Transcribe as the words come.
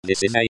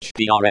This is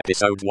HPR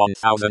episode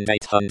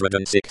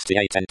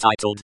 1868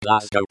 entitled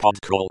Glasgow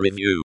Podcrawl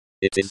Review.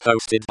 It is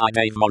hosted by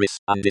Dave Morris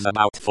and is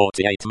about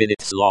 48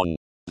 minutes long.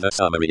 The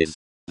summary is: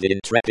 the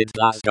intrepid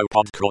Glasgow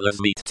podcrawlers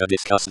meet to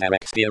discuss their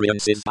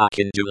experiences back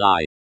in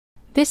July.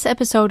 This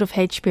episode of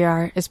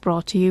HPR is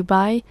brought to you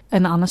by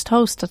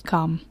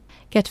anhonesthost.com.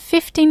 Get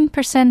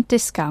 15%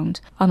 discount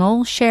on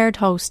all shared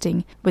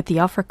hosting with the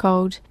offer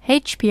code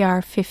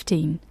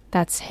HPR15.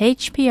 That's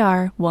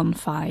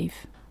HPR15.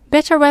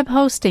 Better web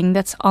hosting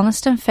that's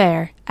honest and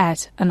fair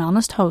at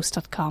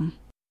anhonesthost.com.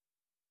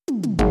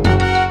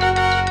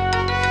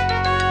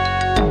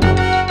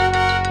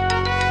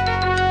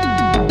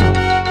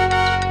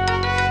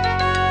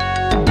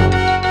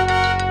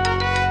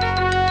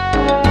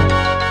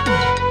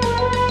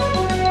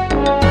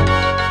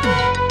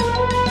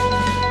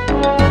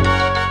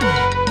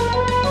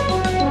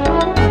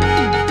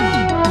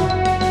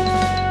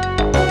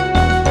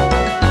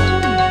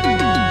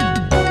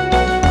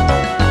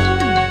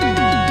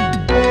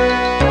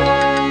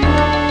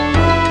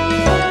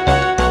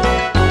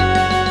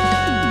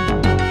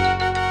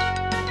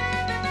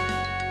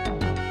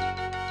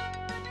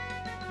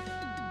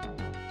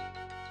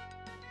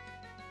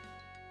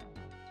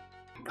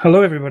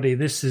 Hello everybody,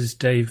 this is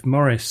Dave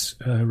Morris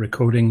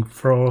recording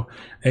for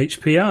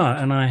HPR,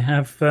 and I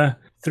have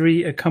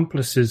three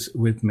accomplices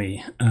with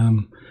me.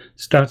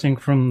 Starting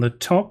from the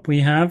top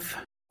we have...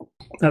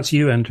 That's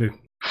you, Andrew.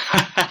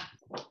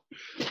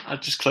 I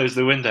just closed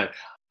the window.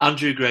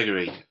 Andrew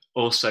Gregory,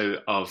 also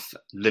of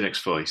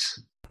Linux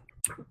Voice.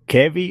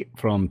 Kevy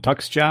from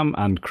TuxJam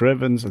and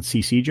Crivens and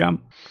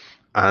CCJam.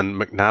 And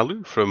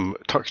McNallu from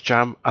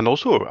TuxJam and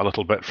also a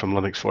little bit from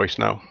Linux Voice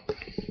now.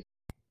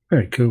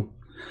 Very cool.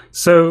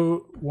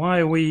 So, why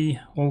are we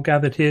all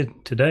gathered here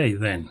today,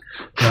 then,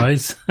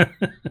 guys?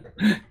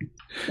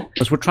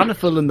 Because we're trying to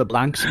fill in the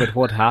blanks about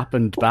what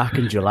happened back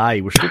in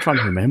July. We're still trying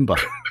to remember.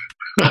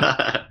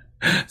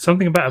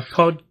 Something about a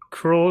pod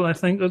crawl, I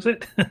think, was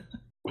it?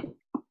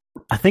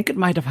 I think it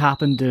might have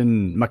happened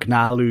in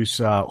McNallu's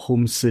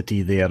home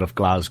city there of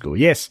Glasgow.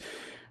 Yes.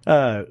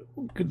 The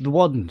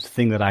one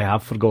thing that I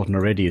have forgotten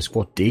already is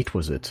what date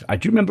was it? I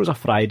do remember it was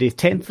a Friday,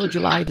 10th of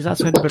July. Does that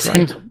sound a bit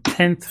right?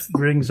 10th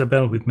rings a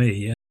bell with me,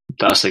 yeah.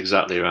 That's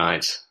exactly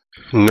right.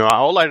 No,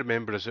 all I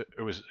remember is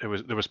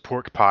there was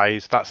pork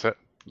pies. That's it.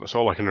 That's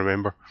all I can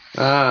remember.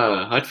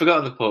 Ah, I'd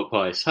forgotten the pork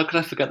pies. How could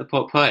I forget the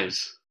pork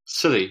pies?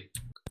 Silly.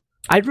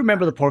 I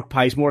remember the pork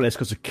pies more or less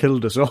because it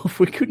killed us off.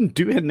 We couldn't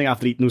do anything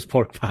after eating those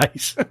pork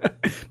pies.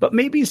 But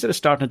maybe instead of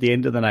starting at the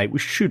end of the night, we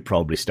should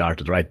probably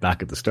start it right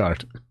back at the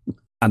start.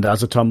 And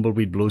as a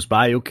tumbleweed blows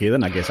by, okay,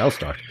 then I guess I'll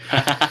start.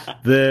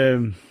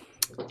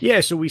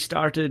 So we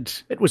started.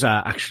 It was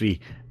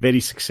actually very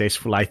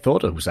successful. I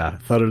thought it was a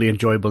thoroughly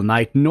enjoyable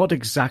night. Not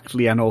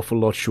exactly an awful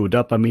lot showed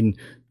up. I mean,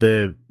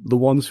 the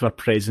ones who are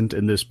present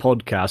in this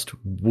podcast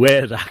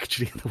were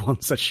actually the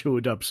ones that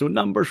showed up. So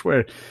numbers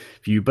were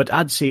few, but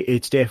I'd say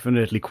it's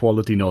definitely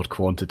quality, not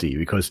quantity,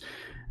 because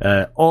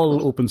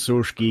all open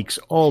source geeks,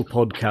 all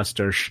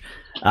podcasters,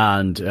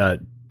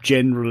 and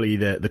generally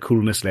the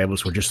coolness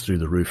levels were just through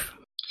the roof.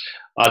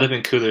 I'd have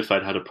been cooler if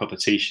I'd had a proper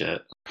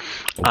T-shirt.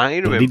 I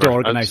remember. We need to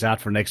organise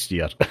that for next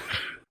year.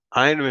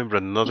 I remember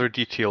another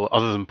detail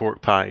other than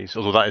pork pies,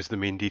 although that is the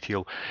main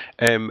detail.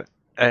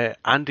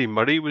 Andy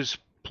Murray was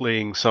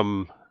playing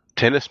some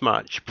tennis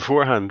match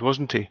beforehand,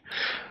 wasn't he?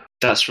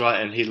 That's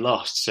right, and he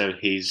lost, so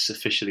he's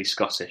officially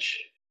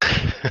Scottish.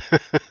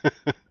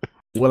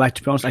 Well,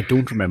 to be honest, I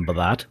don't remember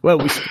that.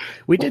 Well,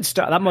 we did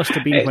start. That must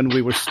have been when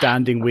we were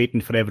standing waiting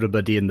for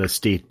everybody in the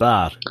state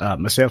bar.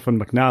 Myself and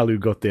McNallu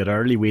got there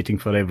early, waiting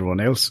for everyone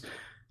else.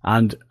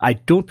 And I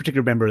don't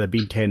particularly remember there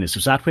being tennis.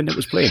 Was that when it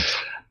was playing?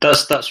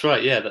 That's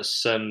right. Yeah,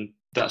 that's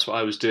what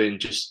I was doing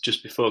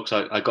just before,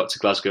 because I got to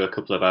Glasgow a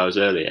couple of hours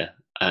earlier,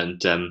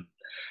 and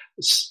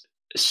it's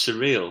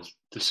surreal.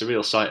 The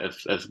surreal sight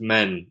of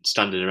men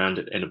standing around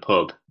in a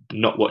pub,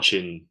 not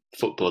watching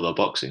football or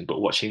boxing,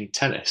 but watching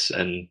tennis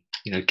and,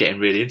 you know, getting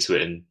really into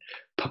it and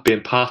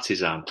being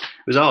partisan.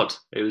 It was odd.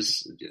 It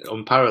was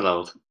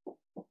unparalleled.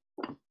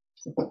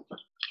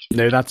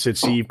 No, that's it.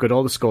 See, you've got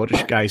all the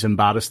Scottish guys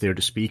embarrassed there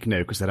to speak now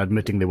because they're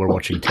admitting they were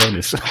watching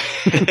tennis.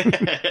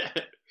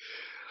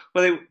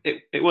 Well,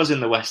 it was in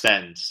the West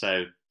End,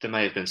 so there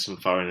may have been some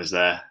foreigners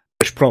there.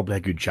 There's probably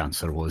a good chance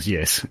there was,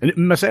 yes. And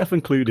myself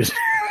included.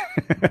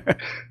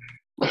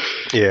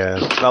 Yeah,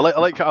 I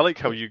like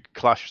how you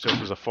class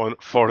yourself as a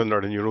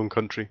foreigner in your own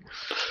country.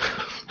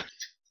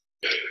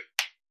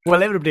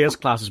 Well, everybody else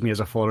classes me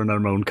as a foreigner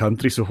in my own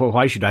country, so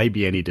why should I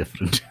be any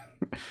different?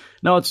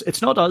 No,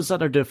 it's not us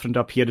that are different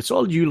up here. It's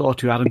all you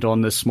lot who aren't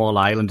on this small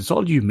island. It's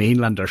all you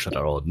mainlanders that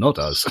are odd, not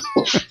us.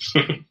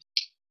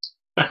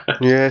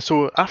 Yeah,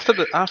 so after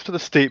the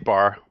state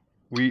bar,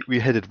 we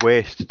headed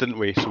west, didn't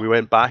we? So we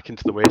went back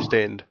into the West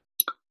End.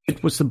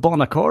 It was the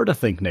Bon Accord, I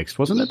think, next,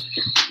 wasn't it?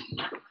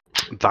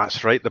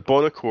 That's right, the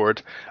Bon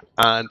Accord,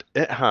 and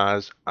it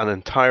has an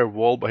entire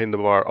wall behind the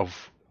bar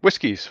of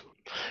whiskies.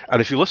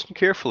 And if you listen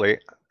carefully,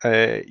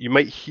 you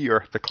might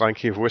hear the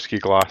clanking of whiskey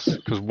glass,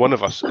 because one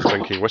of us is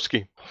drinking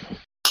whiskey.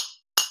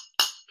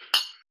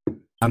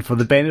 And for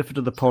the benefit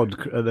of the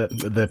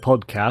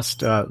podcast,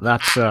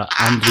 that's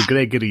Andrew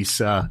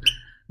Gregory's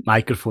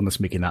microphone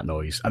that's making that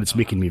noise, and it's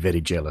making me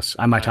very jealous.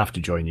 I might have to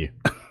join you.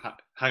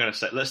 Hang on a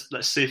sec.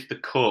 Let's see if the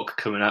cork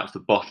coming out of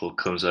the bottle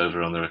comes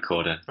over on the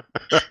recorder.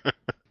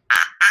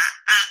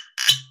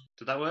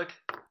 Did that work?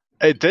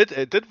 It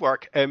did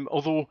work.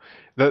 Although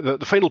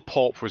the final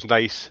pop was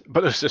nice,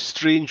 but there's a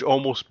strange,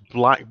 almost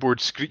blackboard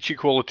screechy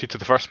quality to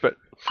the first bit.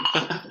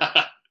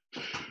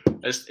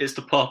 It's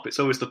the pop. It's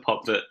always the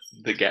pop that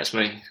gets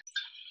me.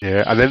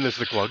 Yeah, and then there's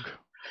the glug.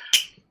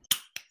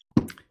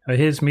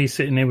 Here's me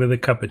sitting here with a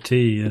cup of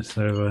tea.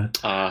 So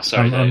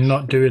sorry, I'm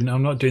not doing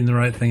the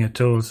right thing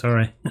at all.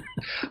 Sorry.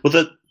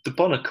 Well, the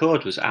Bon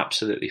Accord was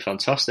absolutely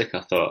fantastic.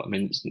 I thought. I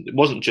mean, it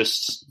wasn't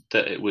just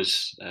that it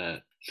was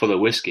full of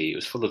whiskey; it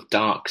was full of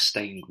dark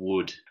stained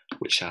wood,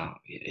 which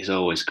is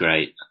always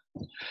great.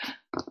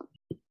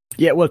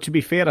 Yeah, well, to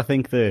be fair, I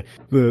think the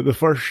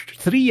first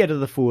 3 out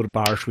of the 4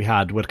 bars we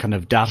had were kind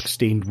of dark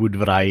stained wood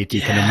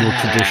variety, kind of more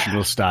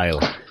traditional style.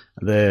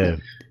 The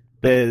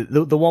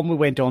one we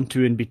went on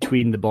to in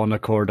between the Bon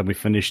Accord and we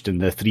finished in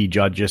the 3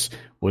 judges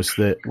was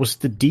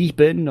the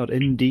Deep In or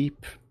In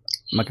Deep,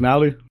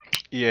 McNally?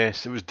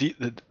 Yes, it was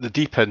the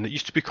Deep In. It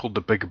used to be called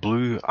the Big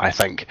Blue, I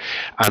think,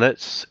 and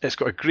it's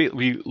got a great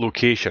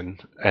location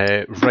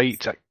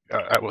right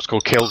at what's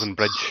called Kelvin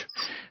Bridge,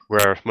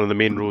 where one of the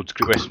main roads,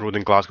 Great Western Road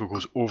in Glasgow,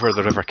 goes over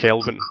the River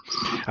Kelvin.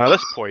 And at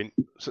this point,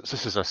 since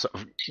this is a sort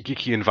of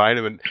geeky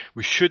environment,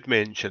 we should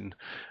mention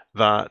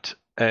that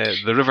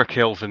the River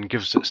Kelvin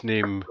gives its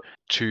name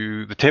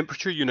to the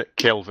temperature unit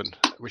Kelvin,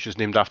 which is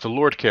named after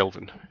Lord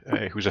Kelvin,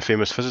 who's a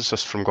famous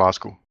physicist from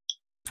Glasgow.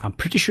 I'm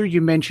pretty sure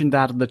you mentioned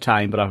that at the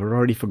time, but I've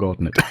already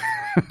forgotten it.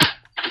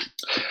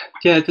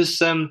 Yeah,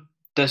 there's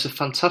a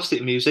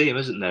fantastic museum,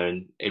 isn't there,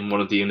 in one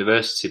of the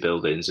university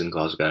buildings in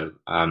Glasgow.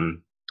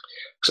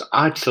 So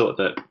I thought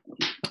that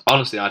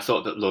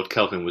Lord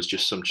Kelvin was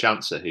just some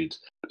chancer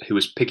who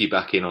was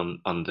piggybacking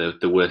on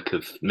the work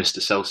of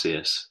Mr.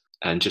 Celsius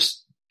and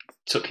just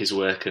took his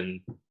work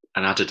and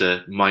added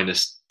a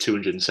minus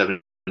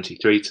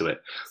 273 to it.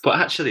 But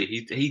actually,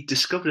 he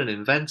discovered and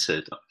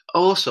invented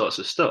all sorts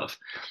of stuff.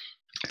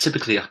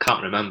 Typically, I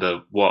can't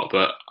remember what,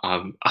 but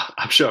I'm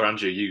sure,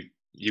 Andrew,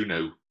 you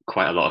know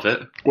quite a lot of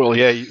it. Well,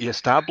 yeah, he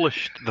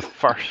established the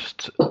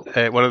first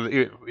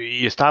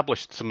he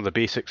established some of the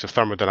basics of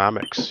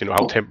thermodynamics. You know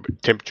how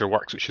temperature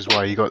works, which is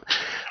why he got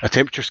a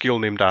temperature scale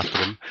named after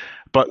him.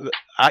 But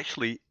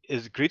actually,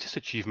 his greatest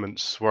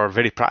achievements were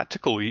very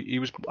practical.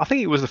 I think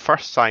he was the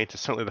first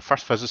scientist, certainly the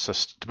first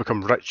physicist, to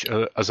become rich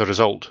as a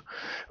result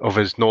of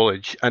his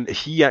knowledge. And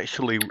he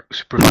actually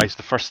supervised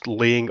the first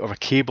laying of a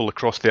cable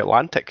across the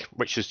Atlantic,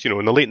 which is,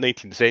 in the late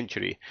 19th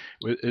century,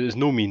 it is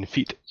no mean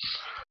feat.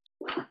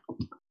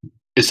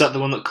 Is that the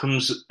one that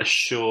comes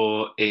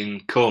ashore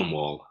in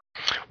Cornwall?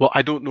 Well,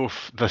 I don't know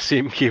if the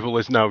same cable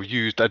is now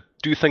used. I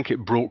do think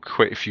it broke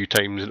quite a few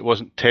times, and it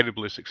wasn't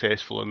terribly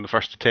successful in the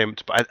first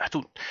attempt. But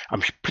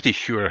I'm pretty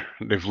sure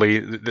they've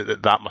laid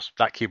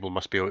that cable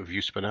must be out of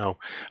use by now,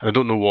 and I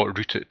don't know what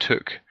route it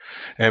took.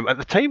 At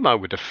the time, I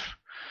would have.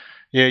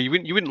 Yeah, you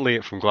wouldn't lay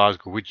it from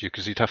Glasgow, would you?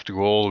 Because you'd have to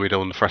go all the way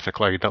down the Firth of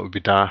Clyde. That would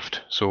be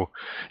daft. So,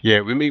 yeah,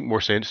 it would make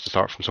more sense to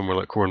start from somewhere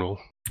like Cornwall.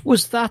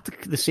 Was that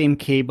the same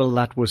cable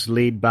that was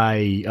laid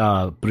by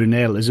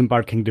Brunel,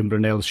 Isambard Kingdom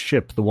Brunel's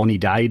ship, the one he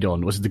died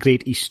on? Was it the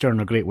Great Eastern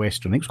or Great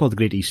Western? I think it was called the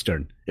Great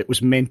Eastern. It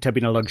was meant to have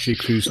been a luxury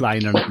cruise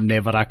liner, and it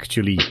never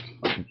actually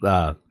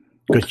got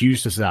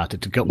used as that.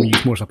 It got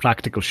used more as a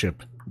practical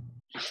ship.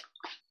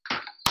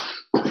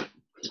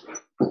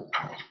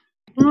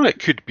 Well, it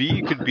could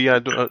be. I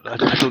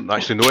don't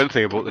actually know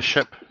anything about the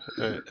ship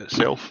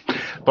itself,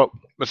 but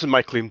this is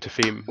my claim to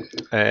fame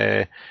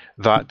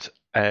that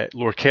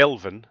Lord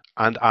Kelvin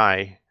and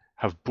I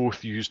have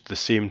both used the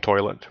same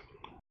toilet.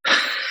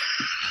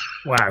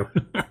 Wow.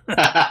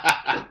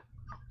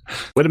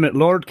 Wait a minute,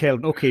 Lord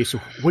Kelvin. Okay, so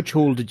which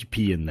hole did you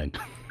pee in then?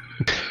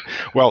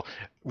 Well,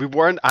 we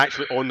weren't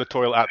actually on the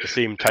toilet at the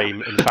same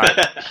time. In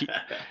fact,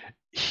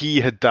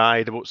 he had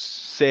died about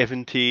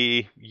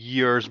 70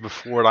 years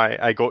before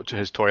I got to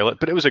his toilet.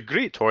 But it was a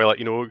great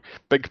toilet,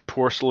 big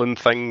porcelain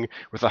thing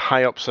with a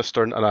high-up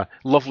cistern and a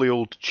lovely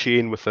old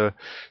chain with a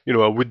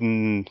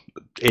wooden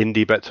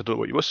endy bit. I don't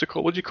know what's it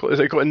called. What do you call it? Has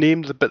it got a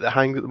name, the bit that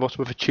hangs at the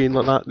bottom of a chain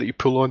like that you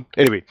pull on?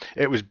 Anyway,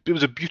 it was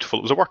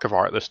a work of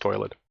art, this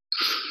toilet.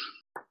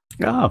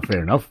 Ah,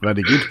 fair enough.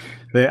 Very good.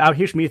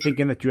 Here's me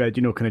thinking that you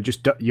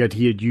had,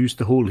 he had used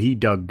the hole he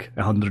dug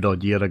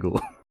 100-odd year ago.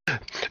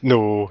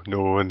 No,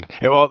 and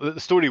the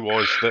story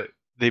was that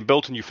they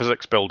built a new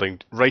physics building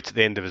right at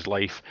the end of his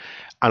life,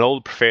 and all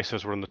the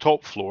professors were on the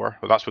top floor.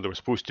 Well, that's where they were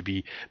supposed to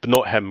be, but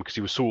not him because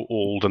he was so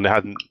old and they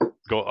hadn't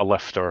got a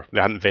lift, or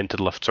they hadn't invented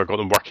lifts or got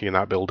them working in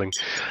that building.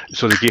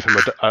 So they gave him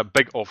a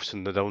big office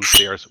in the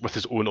downstairs with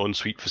his own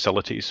ensuite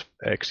facilities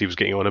because he was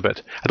getting on a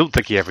bit. I don't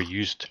think he ever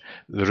used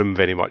the room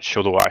very much,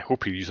 although I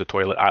hope he used the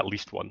toilet at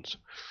least once.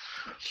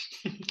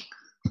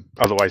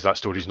 Otherwise, that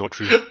story's not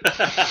true.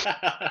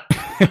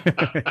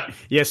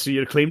 Yes, so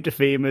your claim to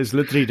fame is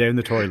literally down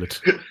the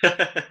toilet.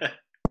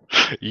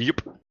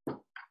 Yep.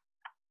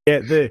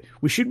 Yeah,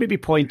 we should maybe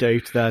point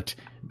out that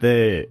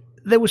it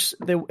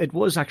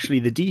was actually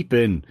the Deep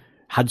Inn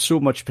had so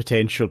much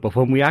potential, but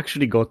when we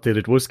actually got there,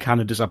 it was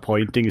kind of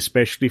disappointing,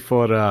 especially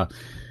for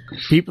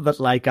people that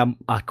like a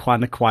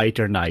kind of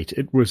quieter night.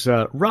 It was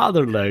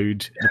rather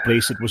loud, the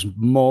place, it was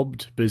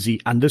mobbed,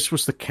 busy, and this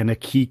was the kind of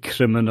key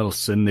criminal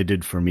sin they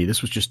did for me.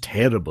 This was just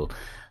terrible.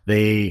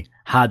 They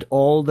had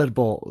all their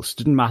bottles,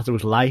 didn't matter if it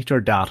was light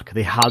or dark,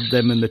 they had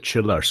them in the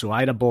chiller. So I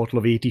had a bottle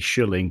of 80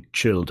 shilling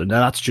chilled, and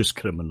that's just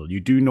criminal. You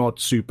do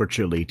not super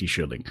chill 80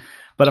 shilling.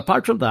 But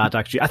apart from that,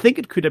 actually, I think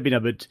it could have been a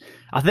bit...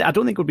 I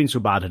don't think it would have been so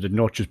bad had it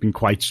not just been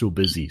quite so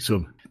busy.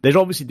 So they're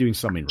obviously doing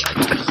something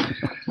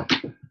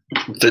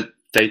right.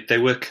 They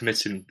were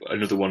committing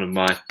another one of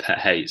my pet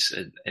hates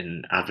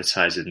in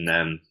advertising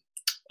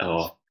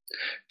or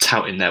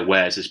touting their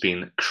wares as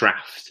being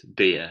craft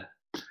beer,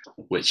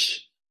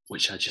 which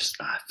I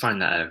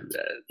find that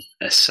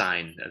a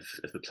sign of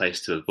a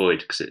place to avoid,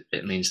 because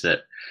it means that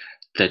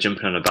they're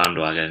jumping on a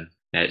bandwagon.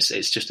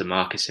 It's just a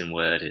marketing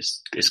word.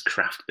 It's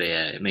craft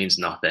beer. It means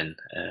nothing.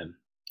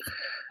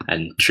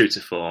 And true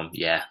to form,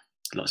 yeah,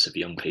 lots of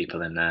young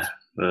people in there.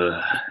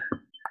 Ugh.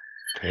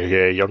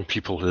 Yeah, young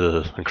people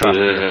and craft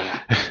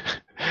beer.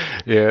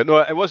 Yeah, no,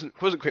 it wasn't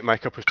quite my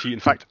cup of tea. In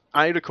fact,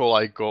 I recall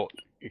I got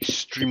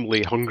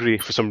extremely hungry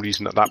for some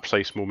reason at that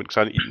precise moment because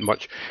I hadn't eaten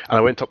much, and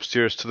I went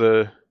upstairs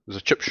to there's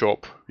a chip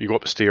shop. You go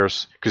up the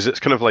stairs because it's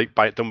kind of like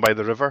down by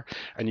the river,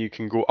 and you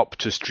can go up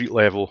to street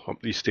level up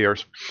these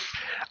stairs.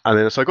 And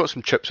then so I got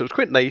some chips. It was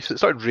quite nice. It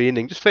started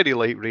raining, just very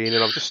light rain,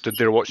 and I was just stood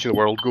there watching the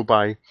world go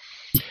by.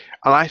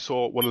 And I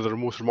saw one of the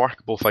most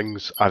remarkable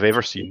things I've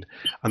ever seen,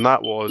 and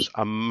that was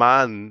a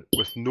man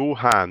with no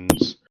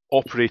hands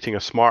operating a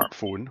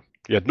smartphone.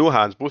 He had no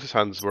hands, both his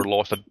hands were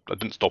lost. I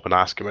didn't stop and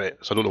ask him it,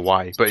 so I don't know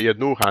why, but he had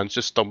no hands,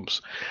 just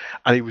stumps.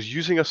 And he was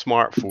using a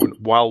smartphone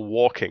while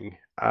walking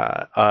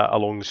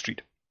along the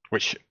street,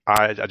 which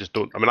I just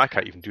don't... I mean, I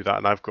can't even do that,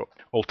 and I've got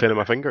all 10 of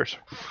my fingers.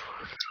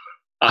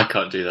 I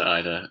can't do that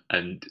either,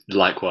 and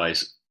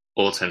likewise,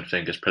 all 10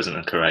 fingers present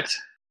and correct.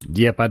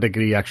 Yep, I'd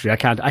agree, actually.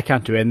 I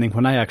can't do anything.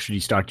 When I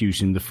actually start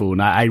using the phone,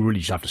 I really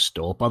just have to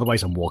stop.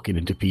 Otherwise, I'm walking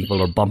into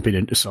people or bumping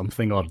into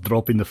something or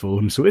dropping the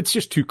phone, so it's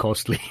just too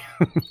costly.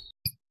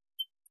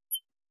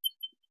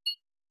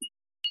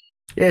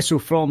 Yeah, so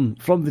from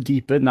the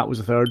Deep Inn, that was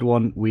the third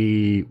one,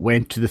 we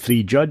went to the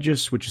Three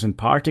Judges, which is in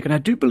Partick, and I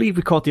do believe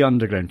we caught the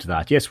Underground to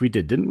that. Yes, we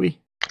did, didn't we?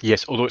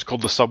 Yes, although it's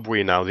called the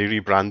Subway now. They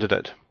rebranded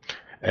it.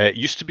 It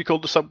used to be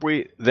called the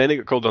Subway, then it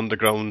got called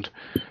Underground,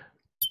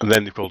 and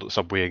then they called it the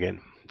Subway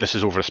again. This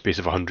is over a space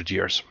of 100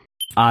 years.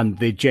 And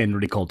they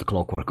generally called the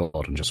Clockwork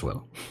Orange as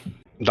well.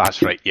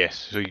 That's right,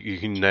 yes. So you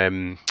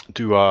can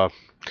do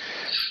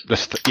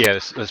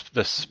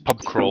this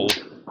pub crawl,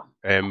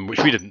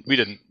 which we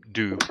didn't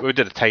do. We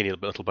did a tiny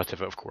little bit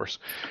of it, of course,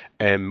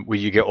 where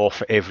you get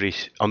off at every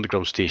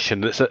underground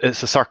station.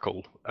 It's a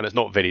circle, and it's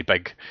not very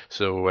big,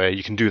 so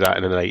you can do that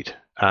in a night,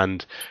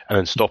 and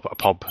then stop at a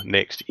pub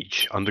next to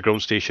each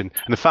underground station.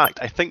 And in fact,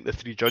 I think the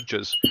Three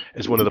Judges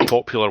is one of the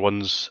popular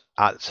ones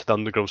at the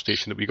underground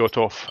station that we got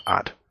off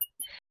at.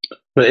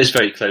 But it is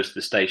very close to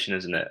the station,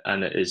 isn't it?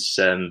 And it is,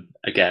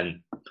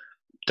 again,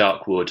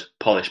 dark wood,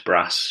 polished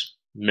brass,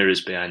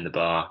 mirrors behind the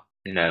bar,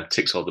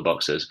 ticks all the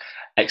boxes,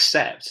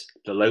 except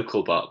the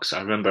local box.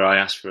 I remember I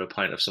asked for a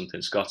pint of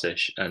something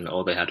Scottish, and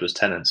all they had was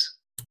Tennent's.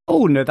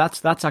 Oh, no,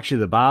 that's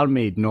actually the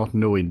barmaid not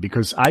knowing,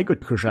 because I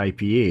got Crush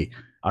IPA,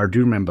 I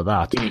do remember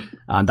that,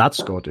 and that's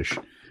Scottish.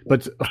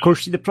 But, of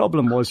course, the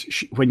problem was,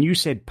 when you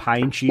said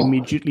pint, she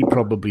immediately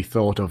probably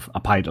thought of a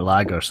pint of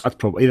lagers. That's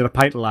probably either a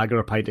pint of lager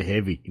or a pint of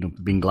heavy,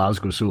 being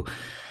Glasgow. So,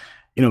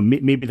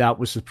 maybe that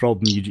was the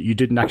problem. You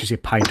didn't actually say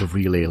pint of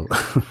real ale.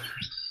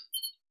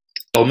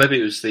 Or maybe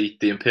it was the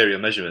imperial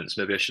measurements.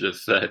 Maybe I should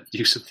have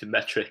used something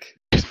metric.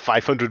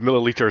 500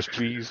 millilitres,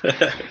 please.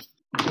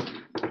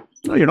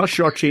 No, you're not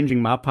shortchanging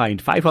my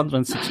pint.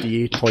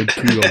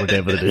 568.2 or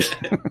whatever it is.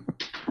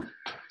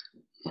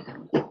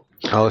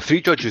 The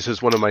Three Judges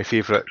is one of my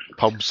favourite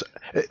pubs.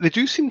 They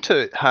do seem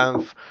to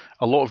have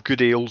a lot of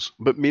good ales,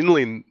 but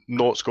mainly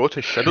not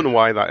Scottish. I don't know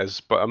why that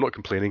is, but I'm not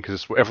complaining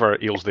because whatever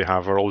ales they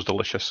have are always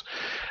delicious.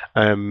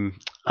 And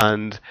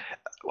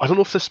I don't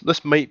know if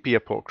this might be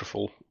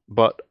apocryphal,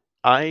 but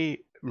I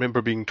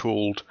remember being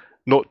told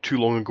not too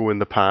long ago in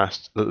the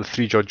past that the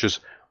Three Judges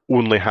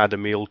only had a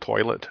male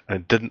toilet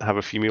and didn't have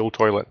a female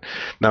toilet.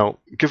 Now,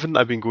 given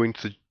that I've been going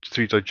to the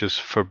Three Judges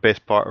for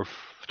best part of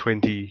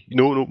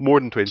more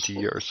than 20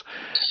 years,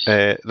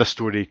 this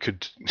story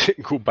could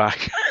go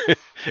back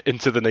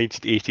into the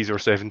 1980s or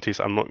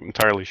 70s. I'm not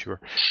entirely sure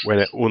when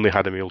it only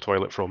had a male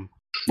toilet from.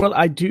 Well,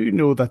 I do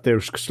know that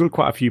there's still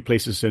quite a few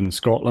places in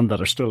Scotland that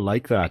are still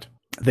like that.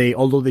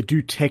 Although they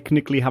do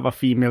technically have a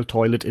female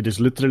toilet, it is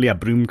literally a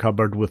broom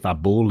cupboard with a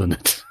bowl in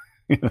it.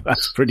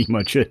 That's pretty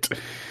much it.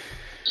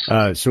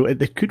 So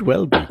it could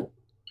well be.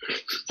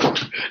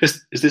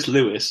 Is this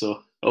Lewis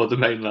or the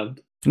mainland?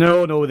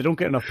 No, they don't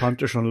get enough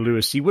punters on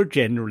Lewis. See, we're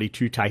generally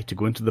too tight to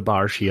go into the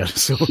bars here,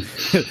 so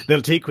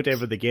they'll take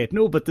whatever they get.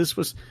 No, but this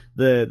was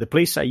the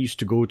place I used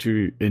to go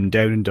to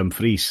down in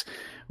Dumfries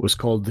was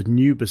called the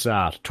New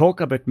Bazaar. Talk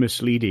about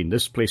misleading.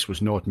 This place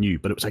was not new,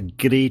 but it was a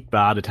great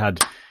bar. It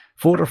had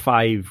 4 or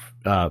 5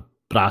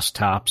 brass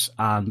taps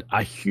and a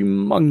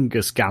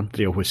humongous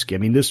gantry of whiskey. I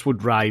mean, this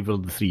would rival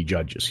the 3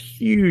 judges.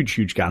 Huge,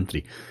 huge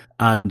gantry.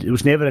 And there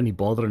was never any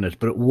bother in it,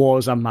 but it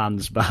was a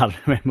man's bar. I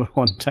remember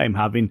one time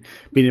having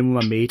been in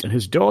with my mate and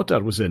his daughter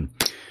was in.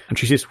 And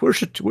she says,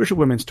 where's your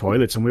women's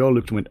toilets? And we all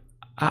looked and went,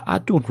 I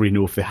don't really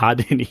know if they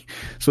had any.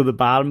 So the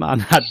barman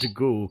had to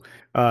go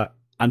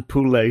and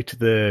pull out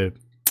the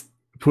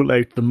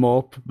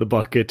mop, the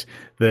bucket,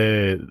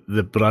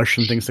 the brush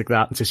and things like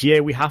that, and says, yeah,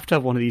 we have to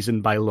have one of these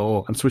in by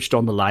law, and switched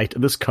on the light,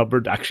 and this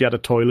cupboard actually had a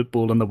toilet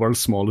bowl and the world's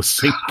smallest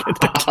sink in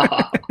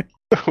it.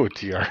 Oh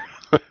dear.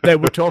 Now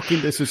we're talking,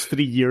 this is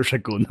 3 years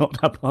ago,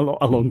 not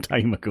a long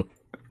time ago.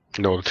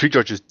 No, the 3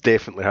 judges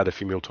definitely had a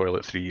female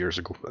toilet 3 years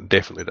ago.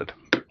 Definitely did.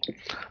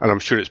 And I'm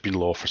sure it's been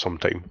law for some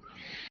time.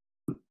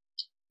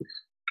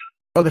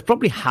 Well, they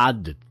probably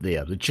had it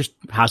there. It just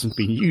hasn't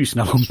been used in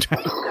a long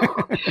time.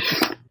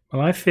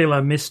 Well, I feel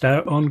I missed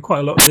out on quite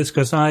a lot of this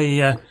because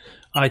I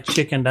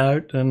chickened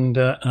out and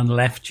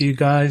left you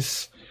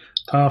guys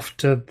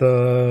after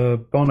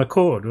the Bon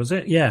Accord, was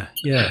it? Yeah.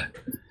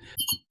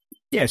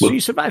 Yeah, so you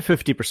survived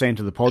 50%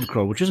 of the pod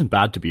crawl, which isn't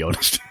bad, to be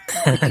honest.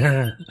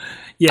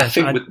 Yes,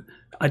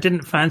 I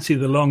didn't fancy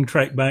the long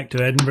trek back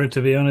to Edinburgh,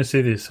 to be honest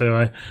with you. So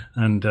I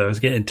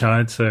was getting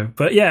tired. So,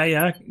 but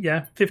yeah,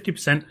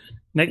 50%.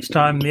 Next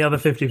time, the other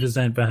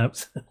 50%,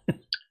 perhaps.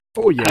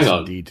 Oh yes,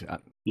 indeed.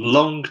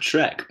 Long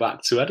trek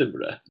back to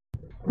Edinburgh.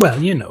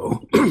 Well, you know.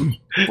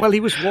 Well, he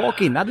was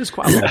walking. That is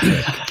quite a long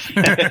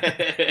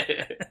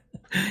trek.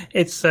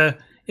 It's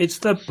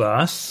the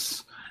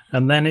bus,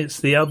 and then it's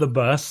the other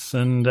bus,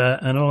 and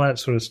all that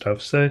sort of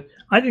stuff. So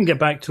I didn't get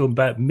back till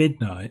about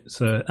midnight.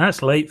 So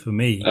that's late for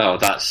me. Oh,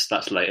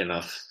 that's late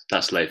enough.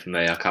 That's late for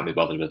me. I can't be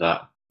bothered with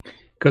that.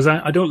 Because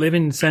I don't live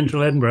in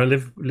central Edinburgh. I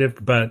live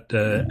about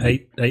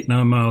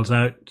 9 miles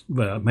out,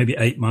 well, maybe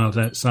 8 miles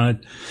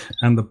outside,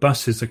 and the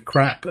buses are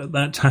crap at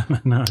that time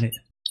of night.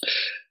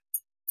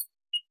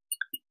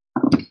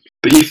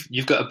 But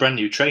you've got a brand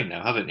new train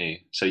now, haven't you?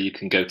 So you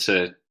can go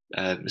to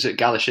is it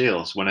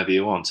Galashiels whenever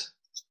you want?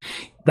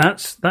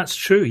 That's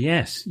true.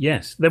 Yes.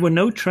 There were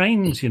no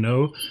trains,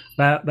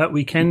 that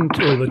weekend.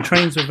 Or the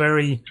trains were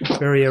very,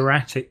 very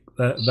erratic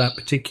that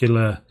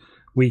particular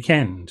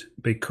weekend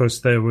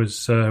because there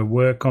was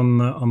work on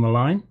the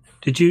line.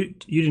 You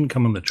didn't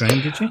come on the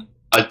train, did you?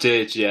 I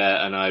did,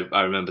 yeah, and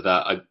I remember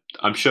that.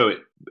 I'm sure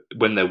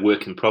when they're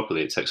working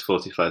properly, it takes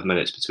 45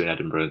 minutes between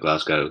Edinburgh and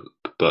Glasgow,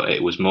 but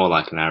it was more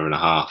like an hour and a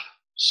half.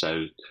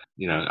 So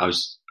I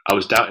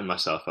was doubting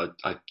myself.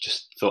 I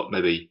just thought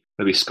maybe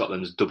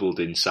Scotland's doubled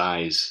in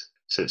size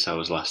since I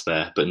was last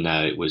there, but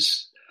no, it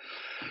was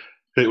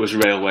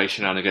railway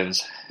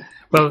shenanigans.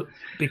 Well,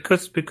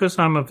 because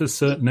I'm of a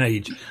certain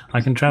age, I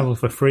can travel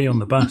for free on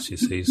the bus. You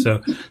see,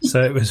 so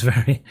it was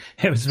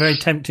very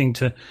tempting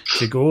to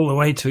go all the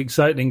way to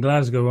exciting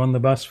Glasgow on the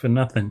bus for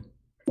nothing.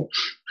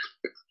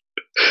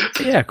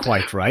 Yeah,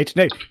 quite right.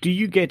 Now, do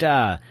you get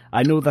I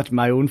know that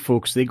my own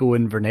folks, they go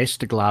Inverness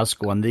to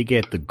Glasgow and they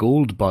get the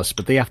gold bus,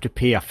 but they have to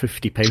pay a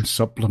 50p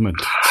supplement.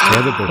 It's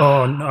terrible.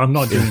 Oh, no, I'm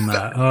not doing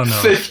that. Oh no,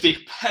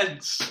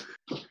 50p.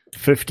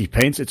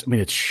 50p.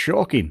 It's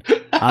shocking.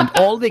 And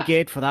all they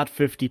get for that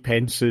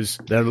 50p is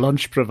their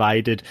lunch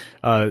provided,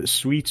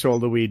 sweets all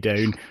the way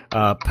down,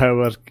 a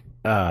power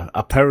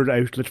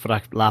outlet for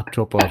a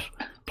laptop or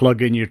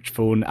plug in your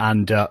phone,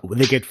 and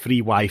they get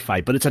free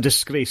Wi-Fi. But it's a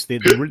disgrace. They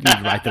really need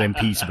to write their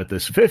MPs about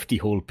this. 50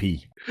 whole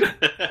p.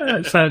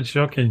 That sounds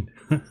shocking.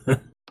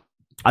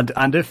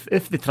 And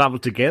if they travel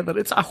together,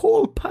 it's a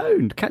whole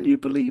 £1. Can you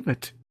believe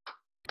it?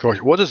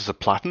 Gosh, what does the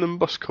platinum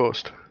bus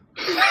cost?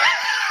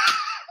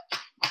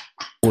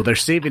 Oh, they're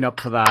saving up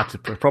for that.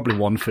 Probably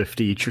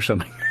 150 each or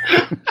something.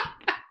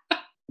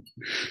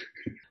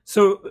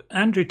 So,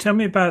 Andrew, tell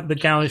me about the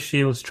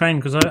Galashiels train,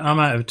 because I'm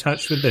out of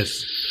touch with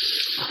this.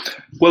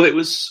 Well,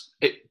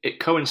 it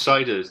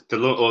coincided,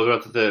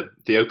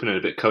 the opening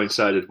of it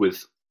coincided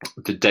with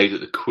the day that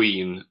the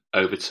Queen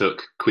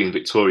overtook Queen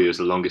Victoria as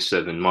the longest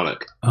serving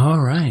monarch. All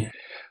right.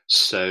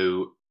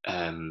 So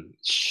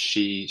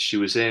she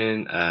was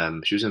in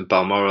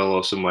Balmoral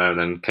or somewhere, and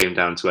then came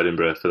down to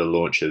Edinburgh for the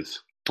launch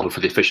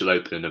for the official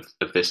opening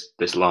of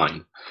this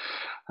line,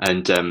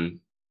 and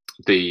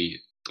the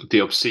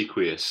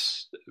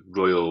obsequious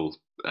royal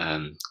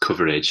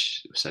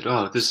coverage said,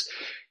 "Oh, there's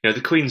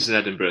the Queen's in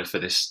Edinburgh for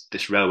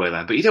this railway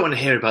line, but you don't want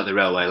to hear about the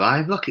railway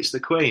line. Look, it's the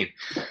Queen."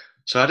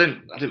 So I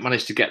didn't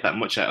manage to get that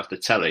much out of the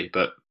telly,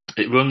 but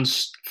it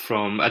runs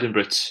from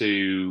Edinburgh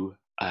to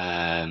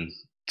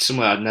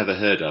somewhere I'd never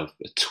heard of,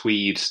 a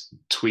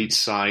Tweed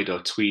side or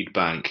Tweed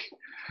bank.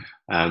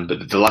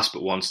 But the last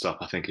but one stop,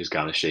 I think, is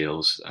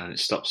Galashiels, and it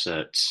stops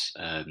at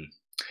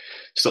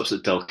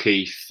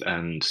Dalkeith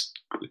and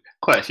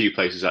quite a few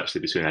places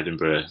actually between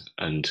Edinburgh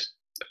and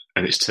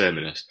its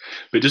terminus.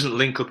 But it doesn't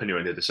link up anywhere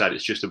on the other side.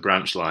 It's just a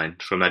branch line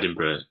from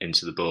Edinburgh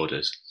into the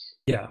borders.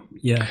 Yeah.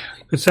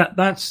 Because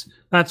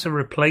that's a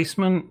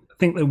replacement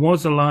think there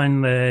was a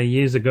line there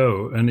years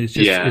ago, and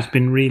it's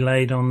been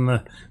relaid on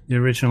the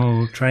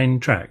original train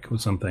track or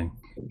something.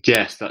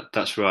 Yes,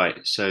 that's right.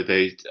 So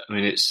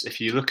it's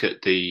if you look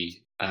at the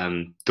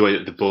way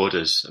that the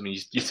borders, I mean,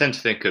 you tend to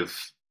think of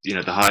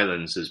the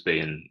Highlands as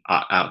being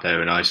out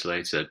there and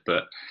isolated,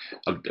 but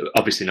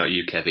obviously not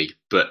you, Kevy.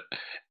 But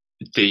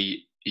you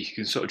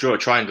can sort of draw a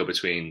triangle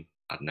between,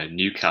 I don't know,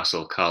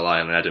 Newcastle,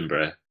 Carlisle, and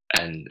Edinburgh,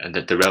 and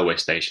the railway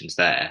stations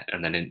there,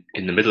 and then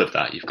in the middle of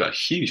that, you've got a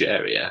huge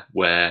area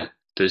where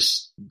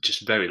there's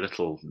just very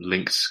little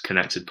links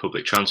connected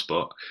public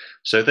transport.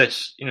 So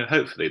this,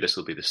 hopefully this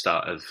will be the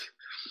start of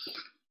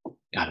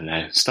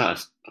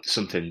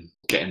something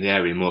getting the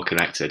area more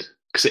connected,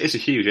 because it is a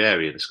huge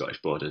area, the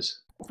Scottish borders.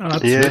 Oh,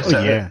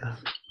 absolutely. Yeah.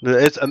 It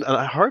is, and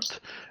I heard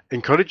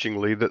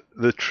encouragingly that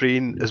the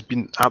train has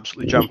been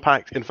absolutely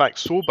jam-packed. In fact,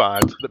 so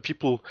bad that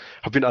people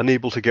have been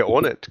unable to get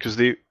on it because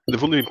they've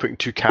only been putting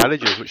 2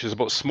 carriages, which is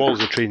about as small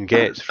as a train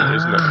gets, really,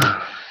 isn't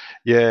it?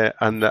 Yeah,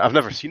 and I've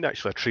never seen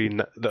actually a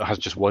train that has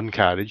just 1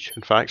 carriage,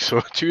 in fact,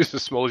 so 2 is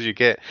as small as you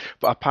get.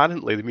 But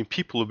apparently,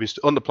 people have been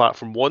on the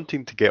platform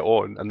wanting to get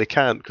on, and they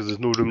can't because there's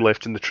no room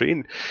left in the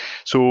train.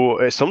 So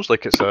it sounds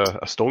like it's a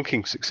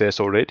stonking success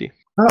already.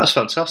 Oh, that's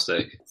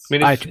fantastic. I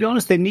mean, to be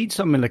honest, they need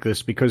something like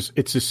this because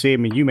it's the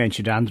same. And you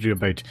mentioned, Andrew,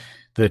 about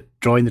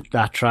drawing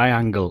that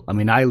triangle. I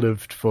mean, I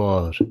lived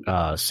for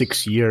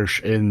 6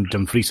 years in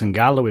Dumfries and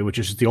Galloway, which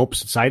is the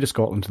opposite side of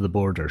Scotland to the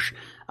borders,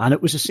 and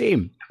it was the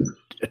same.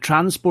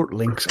 Transport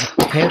links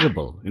are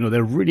terrible.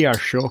 They really are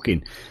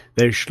shocking.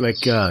 There's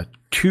like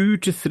 2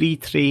 to 3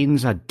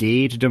 trains a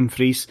day to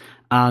Dumfries,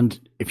 and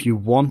if you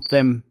want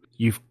them,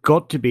 you've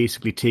got to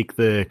basically take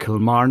the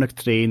Kilmarnock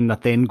train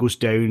that then goes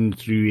down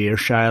through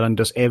Ayrshire and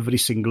does every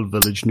single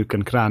village, nook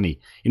and cranny.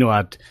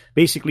 At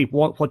basically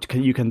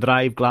you can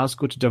drive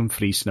Glasgow to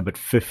Dumfries in about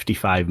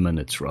 55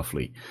 minutes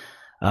roughly.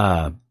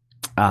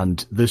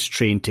 And this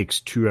train takes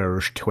 2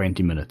 hours,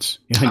 20 minutes.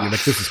 You're like,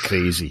 this is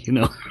crazy,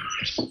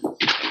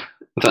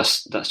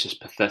 That's just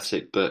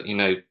pathetic, but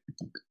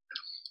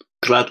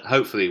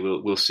hopefully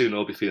we'll soon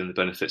all be feeling the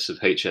benefits of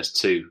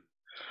HS2.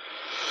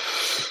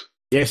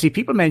 Yeah, see,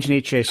 people mention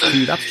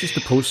HS2. That's just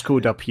the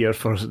postcode up here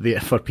for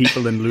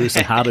people in Lewis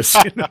and Harris.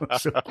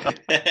 So,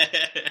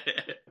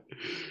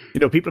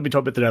 people have been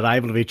talking about the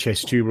arrival of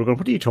HS2. We're going,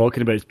 what are you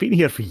talking about? It's been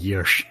here for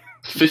years.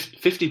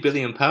 £50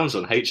 billion on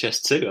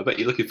HS2. I bet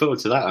you're looking forward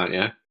to that, aren't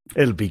you?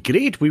 It'll be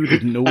great. We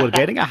didn't know we're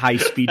getting a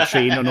high-speed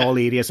train on all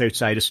areas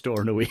outside of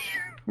Stornoway.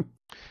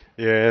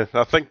 Yeah,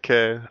 I think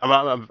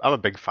I'm a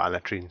big fan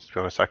of trains. To be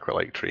honest, I quite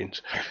like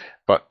trains,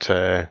 but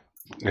I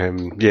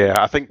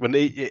think when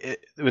the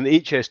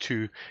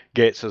HS2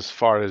 gets as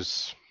far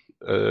as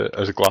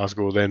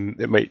Glasgow, then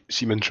it might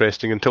seem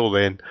interesting. Until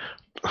then,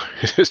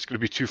 it's going to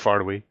be too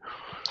far away.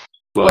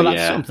 Well,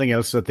 that's something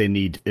else that they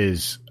need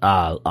is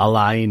a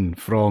line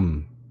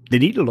from. They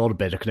need a lot of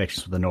better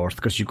connections with the north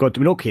because you've got.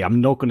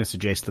 I'm not going to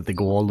suggest that they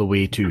go all the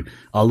way to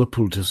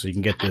Ullapool so you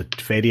can get the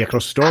ferry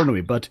across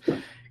Stornoway, but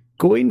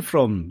going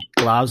from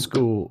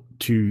Glasgow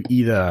to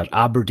either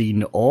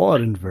Aberdeen or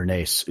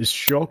Inverness is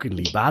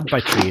shockingly bad by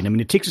train. I mean,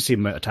 it takes the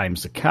same amount of time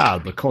as the car,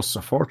 but it costs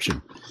a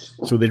fortune.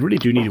 So they really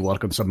do need to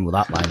work on something with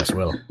that line as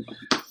well.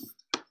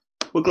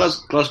 Well,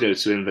 Glasgow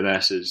to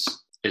Inverness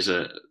is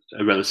a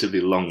relatively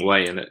long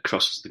way, and it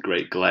crosses the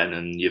Great Glen,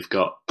 and you've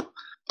got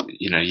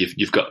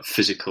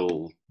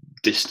physical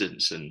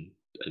distance and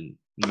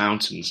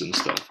mountains and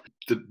stuff.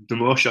 The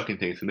more shocking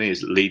thing for me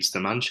is Leeds to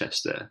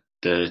Manchester.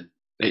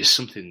 It's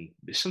something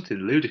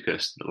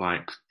ludicrous,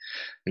 like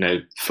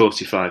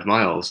 45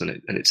 miles, and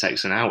it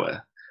takes an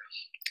hour.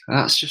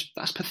 That's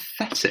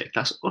pathetic.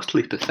 That's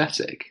utterly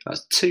pathetic.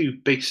 That's 2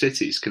 big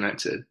cities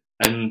connected,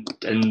 and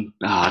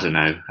I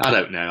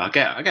don't know. I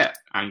get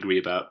angry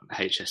about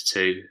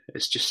HS2.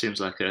 It just seems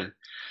like a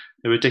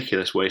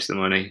ridiculous waste of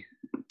money.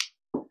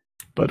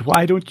 But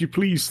why don't you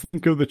please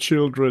think of the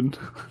children?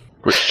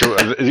 Which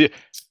are they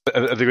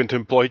going to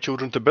employ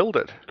children to build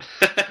it?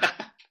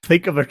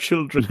 Think of our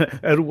children,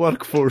 our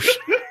workforce.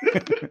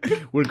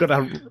 We've got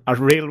a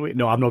railway.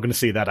 No, I'm not going to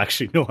say that,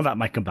 actually. No, that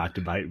might come back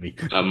to bite me.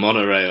 A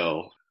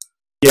monorail.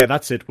 Yeah,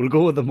 that's it. We'll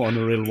go with the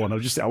monorail one.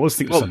 I was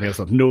thinking something else.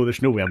 No,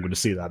 there's no way I'm going to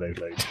say that out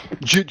loud.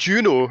 Do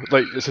you know,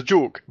 like, it's a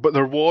joke, but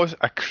there was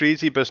a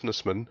crazy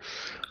businessman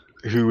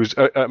who was,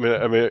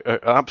 an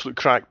absolute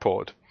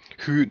crackpot,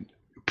 who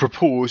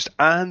proposed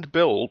and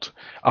built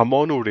a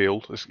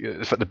monorail,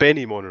 in fact the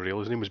Benny monorail,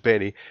 his name was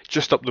Benny,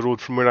 just up the road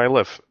from where I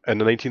live in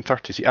the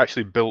 1930s. He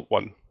actually built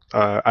one,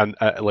 and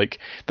like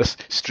this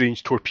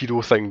strange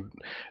torpedo thing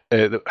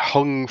that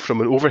hung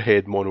from an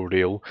overhead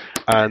monorail,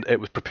 and it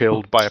was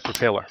propelled by a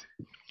propeller.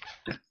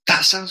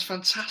 That sounds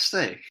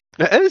fantastic.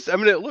 It is. I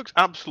mean, it looks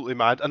absolutely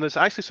mad, and there's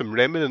actually some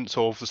remnants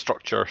of the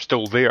structure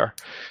still there,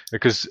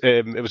 because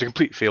it was a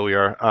complete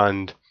failure,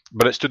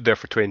 but it stood there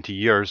for 20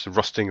 years,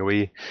 rusting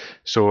away.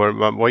 So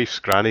my wife's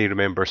granny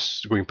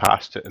remembers going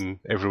past it, and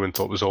everyone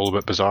thought it was all a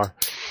bit bizarre.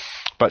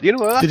 But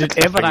did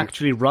it ever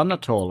actually run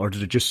at all, or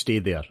did it just stay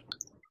there?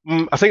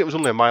 I think it was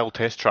only a mild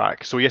test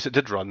track, so yes, it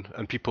did run,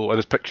 and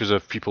there's pictures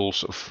of people,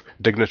 sort of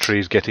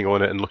dignitaries, getting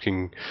on it and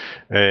looking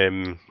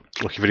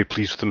very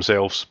pleased with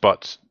themselves.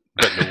 But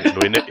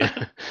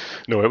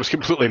no, it was a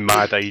completely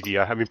mad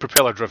idea. I mean,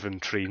 propeller-driven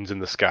trains in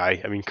the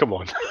sky. I mean, come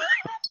on.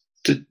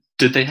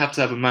 Did they have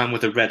to have a man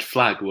with a red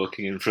flag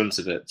walking in front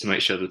of it to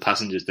make sure the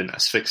passengers didn't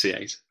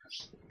asphyxiate?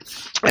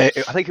 I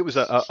think it was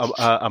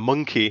a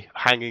monkey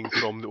hanging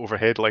from the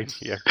overhead line.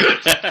 Yeah.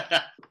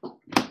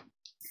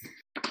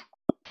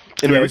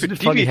 Anyway, isn't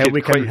it funny how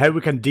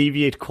we can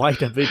deviate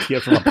quite a bit here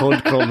from a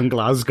podcrawl in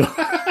Glasgow?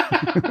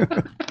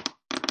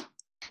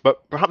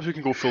 But perhaps we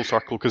can go full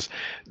circle, because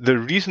the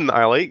reason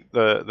I like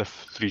the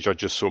Three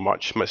Judges so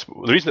much, the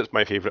reason it's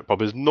my favourite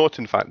pub is not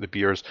in fact the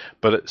beers,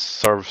 but it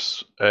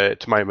serves,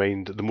 to my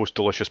mind, the most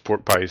delicious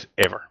pork pies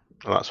ever.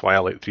 And that's why I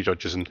like Three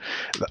Judges. And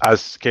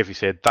as Kevy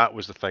said, that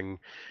was the thing.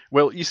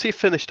 Well, you say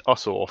finished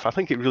us off. I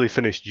think it really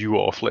finished you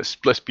off. Let's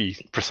be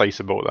precise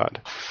about that.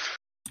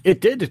 It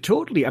did,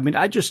 totally. I mean,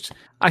 I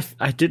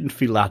didn't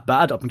feel that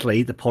bad up until I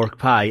ate the pork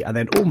pie, and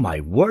then, oh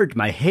my word,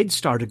 my head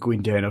started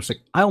going down. I was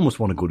like, I almost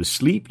want to go to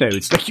sleep now.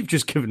 It's like you've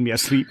just given me a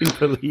sleeping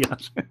pill here.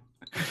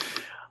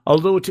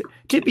 Although, to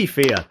be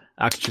fair,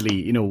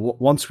 actually,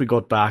 once we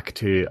got back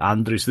to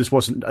Andrews, this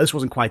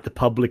wasn't quite the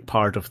public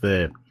part of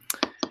the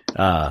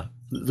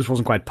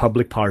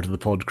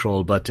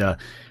podcrawl, but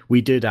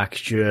we did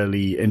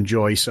actually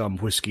enjoy some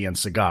whiskey and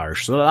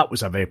cigars, so that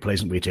was a very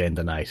pleasant way to end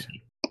the night.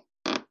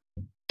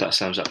 That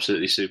sounds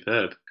absolutely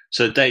superb.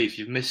 So, Dave,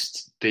 you've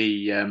missed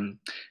the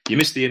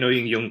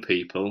annoying young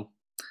people,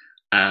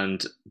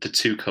 and the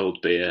too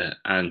cold beer,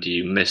 and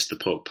you missed the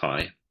pork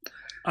pie.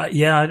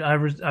 Yeah, I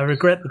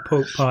regret the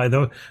pork pie,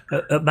 though.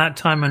 At that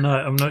time of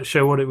night, I'm not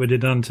sure what it would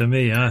have done to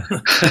me. Well,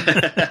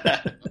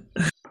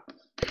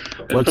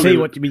 I'll tell you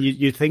what, I mean,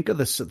 you think of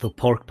the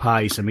pork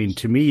pies, I mean,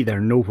 to me, they're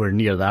nowhere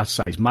near that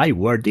size. My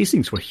word, these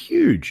things were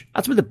huge.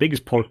 That's about the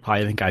biggest pork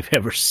pie I think I've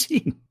ever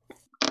seen.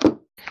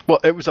 Well,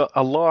 it was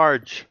a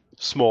large,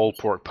 small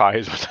pork pie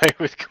is what I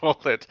would call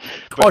it.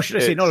 But should I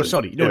say,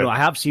 sorry. No, I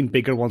have seen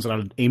bigger ones that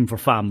are aimed for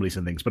families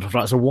and things, but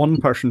as a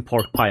one-person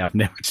pork pie, I've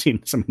never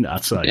seen something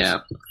that size. Yeah.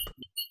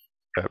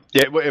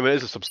 Yeah, I mean, it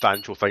is a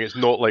substantial thing. It's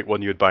not like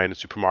one you would buy in a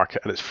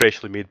supermarket, and it's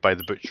freshly made by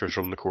the butchers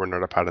around the corner,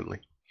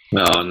 apparently.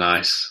 Oh,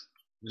 nice.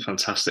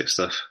 Fantastic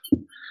stuff.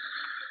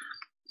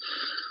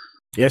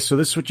 Yes, so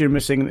this is what you're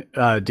missing,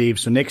 Dave.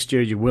 So next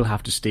year you will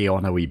have to stay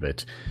on a wee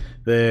bit.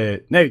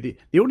 The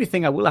only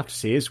thing I will have to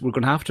say is we're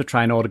going to have to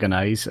try and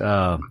organise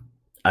a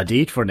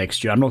date for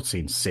next year. I'm not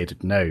saying set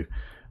it now,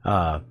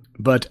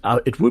 but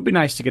it would be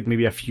nice to get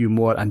maybe a few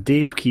more. And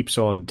Dave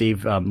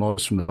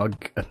Morris from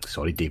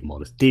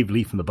the Dave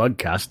Lee from the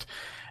Bugcast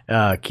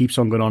keeps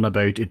on going on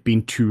about it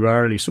being too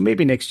early. So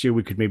maybe next year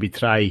we could maybe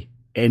try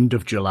end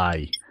of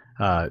July,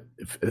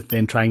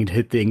 then trying to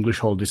hit the English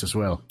holidays as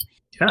well.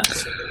 Yeah,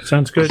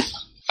 sounds good.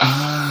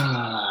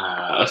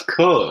 Of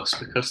course,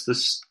 because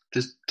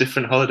there's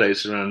different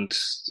holidays around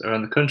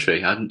the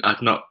country.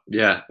 I've not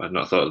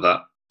thought of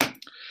that.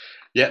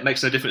 Yeah, it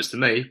makes no difference to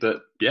me,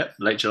 but yeah,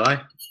 late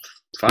July,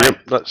 fine.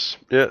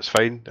 It's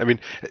fine. I mean,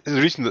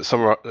 the reason that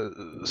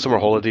summer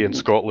holiday in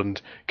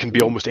Scotland can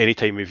be almost any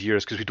time of year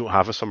is because we don't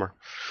have a summer.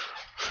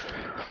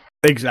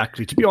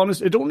 Exactly. To be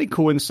honest, it only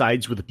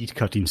coincides with the peat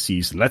cutting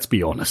season. Let's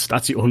be honest.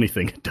 That's the only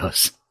thing it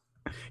does.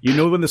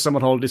 When the summer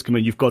holidays come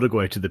in, you've got to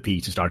go out to the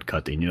peat to start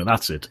cutting.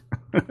 That's it.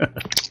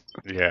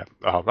 Yeah.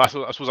 I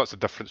suppose that's the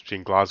difference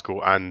between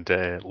Glasgow and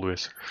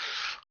Lewis.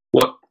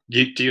 What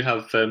do you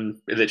have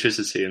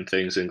electricity and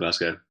things in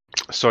Glasgow?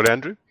 Sorry,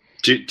 Andrew?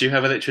 Do you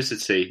have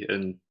electricity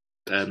and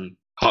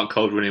hot and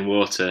cold running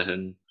water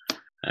and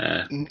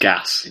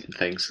gas and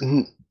things?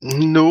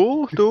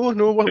 No.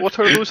 What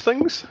are those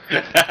things?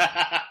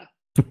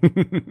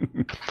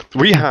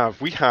 We have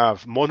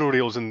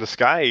monorails in the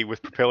sky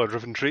with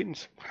propeller-driven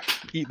trains.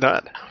 Eat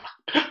that.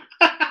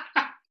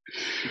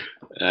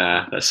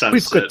 That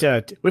sounds.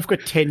 We've got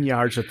 10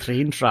 yards of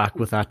train track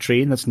with that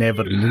train that's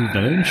never moved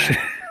an inch.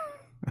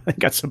 I think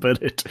that's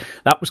about it.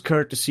 That was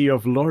courtesy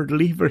of Lord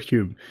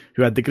Leverhulme,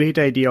 who had the great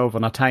idea of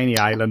on a tiny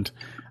island.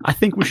 I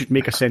think we should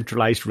make a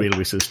centralised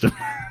railway system.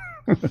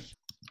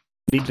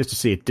 Needless to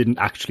say, it didn't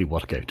actually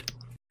work out.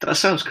 That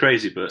sounds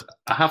crazy, but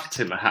I have to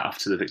take my hat off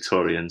to the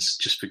Victorians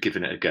just for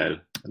giving it a go.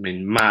 I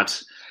mean, mad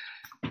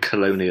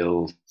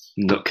colonial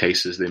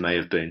nutcases they may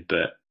have been,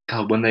 but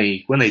God, when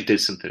they did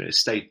something, it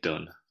stayed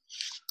done.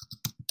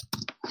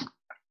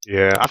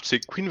 Yeah, I have to say,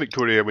 Queen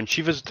Victoria, when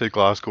she visited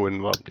Glasgow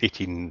in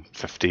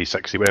 1850,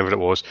 60, whatever it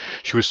was,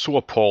 she was so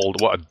appalled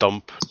what a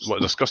dump, what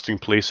a disgusting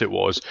place it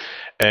was,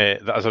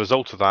 that as a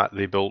result of that,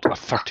 they built a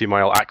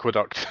 30-mile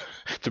aqueduct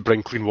to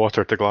bring clean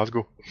water to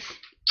Glasgow.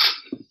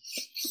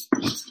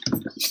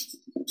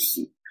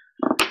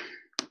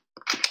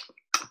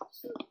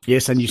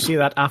 Yes, and you say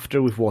that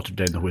after we've watered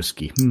down the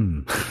whiskey.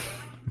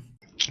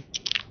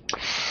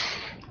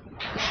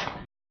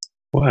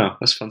 Wow,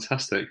 that's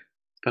fantastic.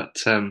 That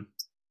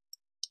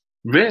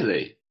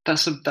really,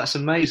 that's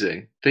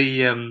amazing.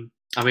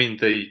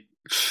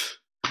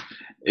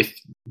 If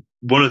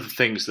one of the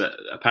things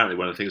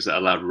that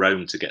allowed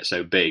Rome to get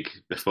so big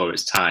before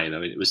its time. I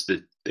mean, it was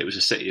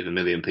a city of 1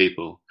 million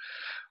people,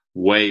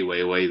 way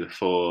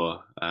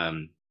before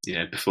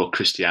before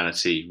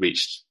Christianity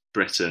reached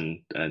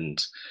Britain, and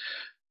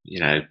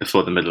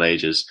before the Middle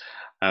Ages.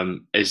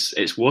 Is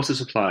its water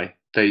supply.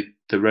 The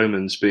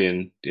Romans,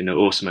 being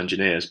awesome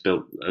engineers,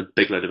 built a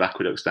big load of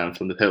aqueducts down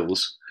from the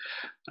hills,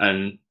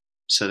 and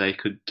so they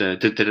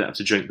didn't have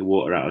to drink the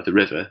water out of the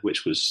river,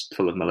 which was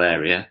full of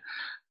malaria.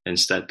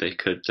 Instead, they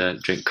could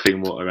drink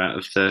clean water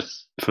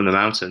from the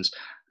mountains.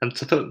 And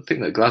to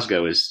think that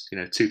Glasgow is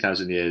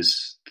 2,000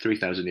 years,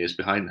 3,000 years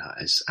behind that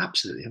is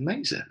absolutely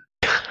amazing.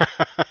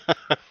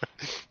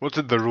 What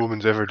did the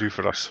Romans ever do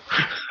for us?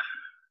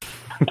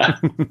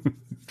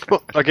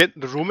 Well, again,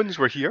 the Romans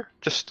were here,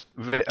 just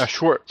a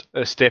short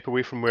step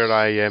away from where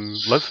I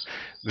live.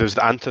 There's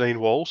the Antonine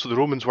Wall, so the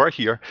Romans were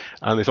here,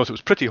 and they thought it was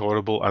pretty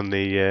horrible, and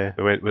they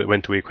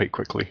went away quite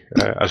quickly,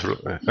 as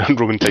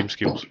Roman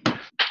timescales.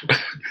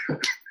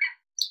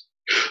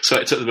 So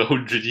it took them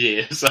 100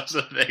 years. That's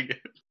the thing.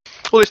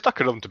 Well, they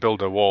stuck around to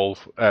build a wall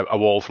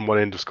from one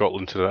end of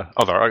Scotland to the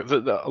other,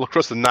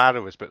 across the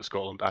narrowest bit of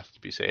Scotland, has to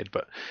be said.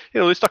 But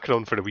they stuck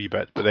around for a wee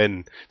bit, but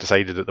then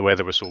decided that the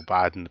weather was so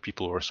bad and the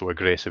people were so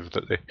aggressive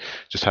that they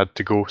just had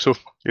to go. So,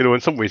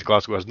 in some ways,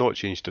 Glasgow has not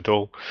changed at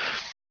all.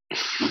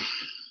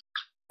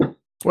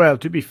 Well,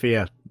 to be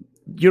fair,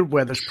 your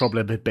weather's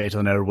probably a bit better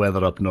than our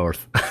weather up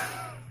north.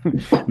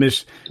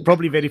 There's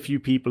probably very few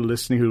people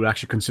listening who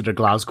actually consider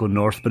Glasgow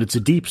north, but it's a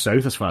deep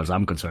south as far as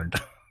I'm concerned.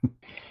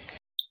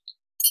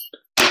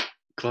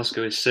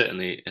 Glasgow is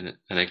certainly an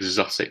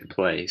exotic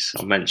place.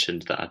 I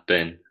mentioned that I'd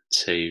been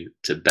to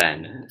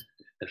Ben,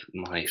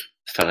 my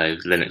fellow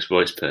Linux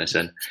voice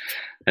person,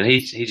 and he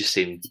just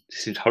seemed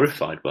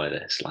horrified by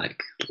this,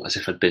 like as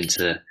if I'd been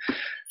to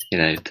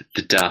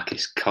the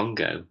darkest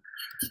Congo.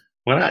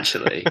 Well,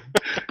 actually,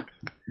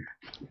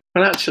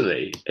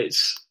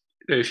 it's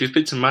if you've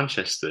been to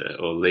Manchester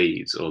or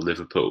Leeds or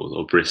Liverpool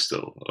or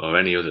Bristol or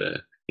any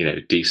other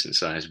decent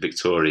sized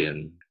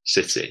Victorian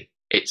city,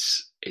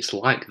 it's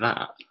like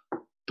that,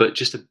 but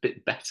just a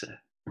bit better.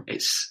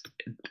 It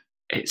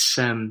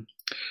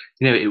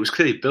was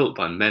clearly built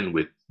by men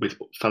with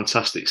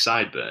fantastic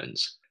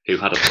sideburns who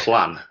had a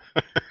plan.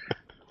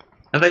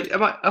 And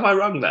am I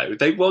wrong though?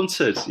 They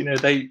wanted,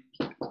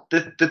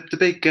 the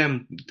big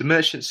the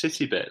merchant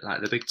city bit,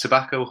 like the big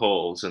tobacco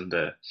halls, and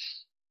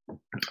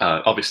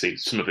obviously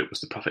some of it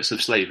was the profits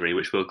of slavery,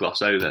 which we'll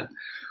gloss over.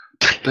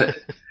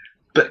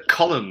 But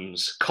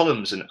columns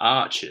and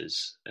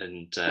arches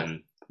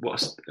and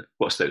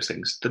what's those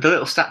things? The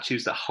little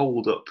statues that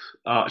hold up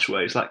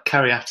archways, like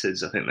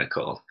caryatids, I think they're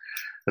called,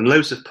 and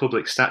loads of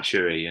public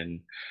statuary, and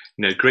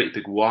great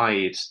big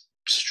wide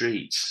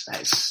streets.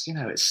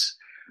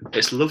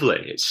 It's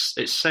lovely.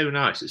 It's so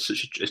nice. It's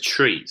such a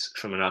treat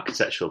from an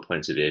architectural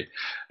point of view,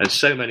 and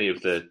so many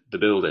of the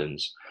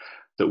buildings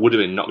that would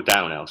have been knocked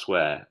down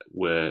elsewhere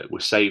were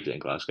saved in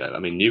Glasgow. I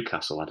mean,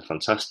 Newcastle had a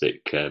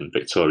fantastic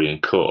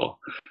Victorian core,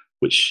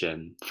 which,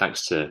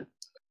 thanks to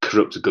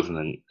corrupt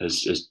government,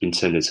 has been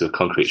turned into a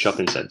concrete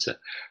shopping centre.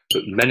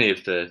 But many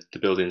of the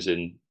buildings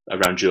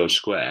around George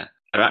Square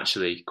are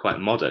actually quite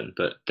modern,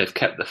 but they've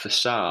kept the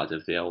facade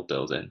of the old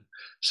building.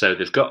 So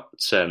they've got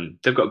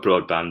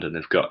broadband and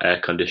they've got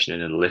air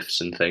conditioning and lifts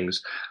and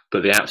things,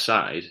 but the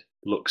outside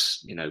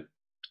looks,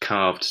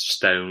 carved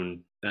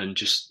stone and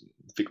just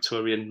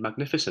Victorian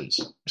magnificence.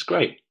 It's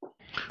great.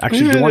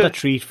 Actually, if you want a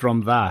treat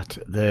from that,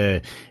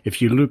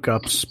 if you look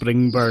up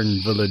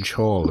Springburn Village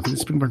Hall, I think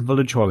Springburn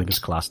Village Hall, I think it's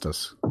classed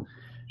as.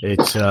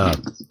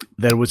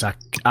 There was an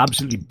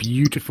absolutely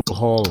beautiful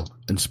hall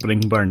in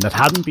Springburn that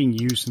hadn't been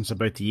used since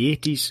about the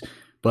 80s,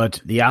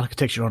 but the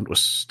architecture on it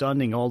was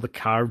stunning, all the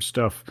carved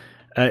stuff.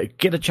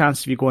 Get a chance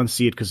if you go and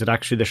see it, because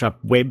there's a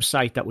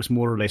website that was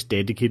more or less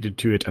dedicated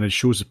to it, and it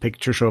shows the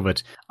pictures of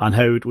it and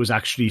how it was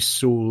actually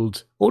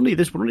sold. We're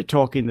only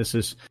talking, this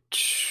is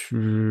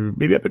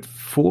maybe about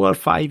 4 or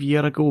 5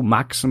 years ago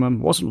maximum.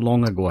 It wasn't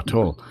long ago at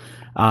all.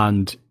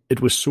 And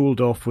it was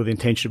sold off with the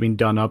intention of being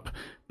done up.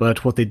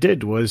 But what they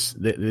did was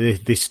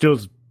they still,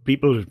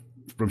 people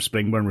from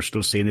Springburn were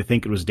still saying they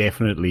think it was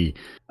definitely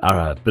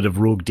a bit of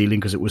rogue dealing,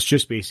 because it was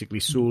just basically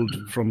sold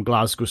from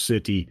Glasgow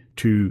City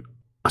to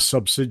a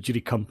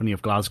subsidiary company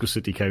of Glasgow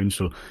City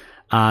Council,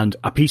 and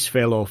a piece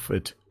fell off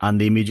it,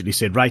 and they immediately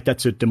said, right,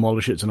 that's it,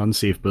 demolish it, it's an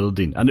unsafe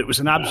building. And it was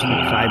an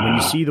absolute crime. When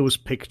you see those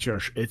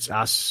pictures, it's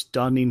a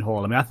stunning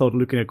hall. I mean, I thought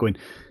looking at it going,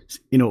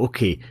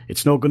 okay,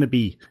 it's not going to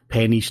be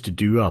pennies to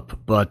do up,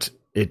 but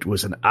it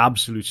was an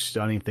absolute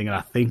stunning thing, and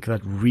I think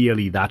that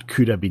really that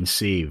could have been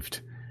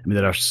saved. I mean,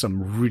 there are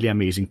some really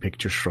amazing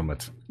pictures from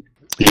it.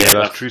 Yeah,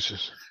 that's true.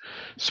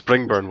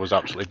 Springburn was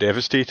absolutely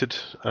devastated.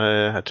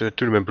 I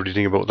do remember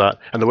reading about that.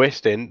 And the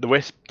West End,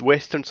 the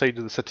western side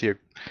of the city of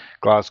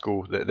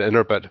Glasgow, the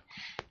inner bit,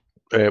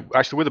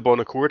 actually where the Bon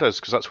Accord is,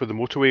 because that's where the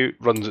motorway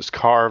runs. It's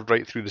carved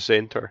right through the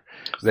centre,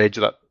 the edge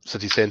of that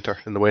city centre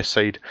in the west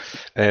side.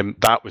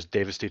 That was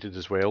devastated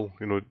as well,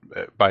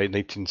 by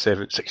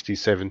 1960s,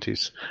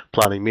 70s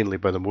planning, mainly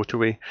by the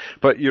motorway.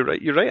 But you're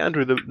right,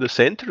 Andrew. The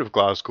centre of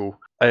Glasgow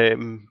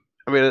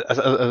I mean,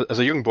 as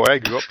a young boy, I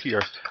grew up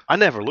here. I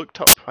never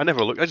looked up. I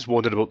just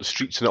wandered about the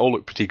streets, and it all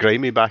looked pretty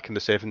grimy back in the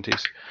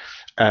 70s.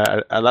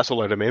 And that's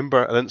all I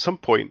remember. And then at some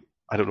point,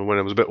 I don't know, when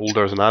I was a bit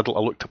older as an adult,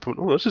 I looked up and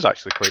went, oh, this is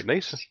actually quite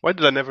nice. Why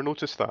did I never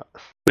notice that?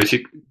 But if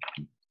you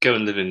go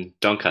and live in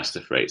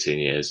Doncaster for 18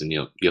 years, and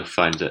you'll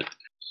find that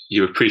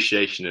your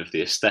appreciation of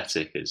the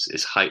aesthetic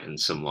is heightened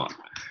somewhat.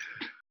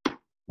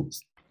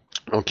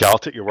 Okay, I'll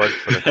take your word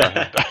for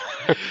it.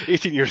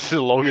 18 years is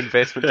a long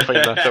investment to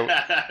find that out.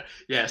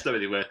 Yeah, it's not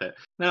really worth it.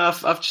 No,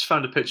 I've just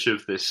found a picture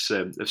of this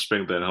of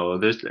Springburn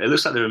Hall. It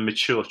looks like there are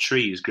mature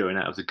trees growing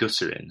out of the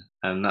gutter in,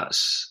 and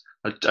that's.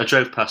 I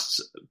drove past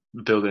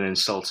a building in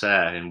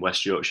Saltaire in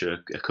West Yorkshire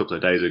a couple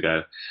of days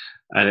ago,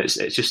 and it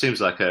just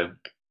seems like a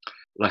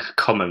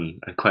common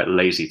and quite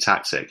lazy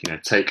tactic.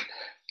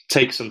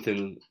 Take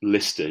something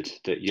listed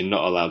that you're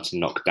not allowed to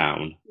knock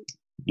down,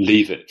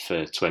 leave it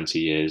for 20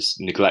 years,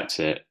 neglect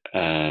it,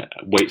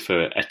 wait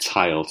for a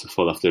tile to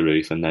fall off the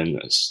roof, and then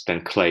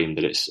claim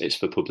that it's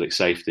for public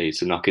safety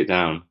to knock it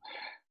down.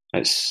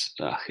 It's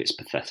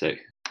pathetic.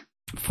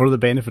 For the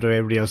benefit of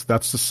everybody else,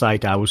 that's the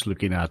site I was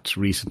looking at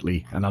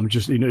recently, and I'm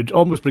just, it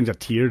almost brings a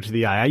tear to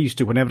the eye. I used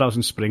to, whenever I was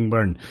in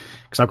Springburn,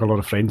 because I've got a lot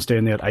of friends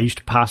down there, I used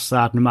to pass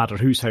that no matter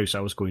whose house I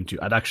was going to.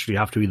 I'd actually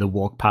have to either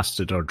walk past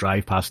it or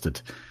drive past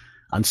it,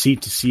 and see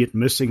it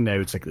missing now.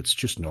 It's like, it's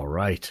just not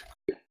right.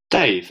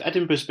 Dave,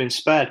 Edinburgh's been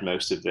spared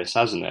most of this,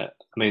 hasn't it?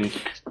 I mean,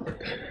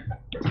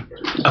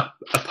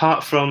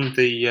 apart from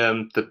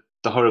the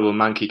horrible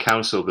manky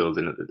council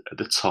building at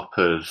the top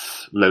of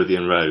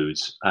Lothian Road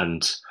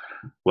and,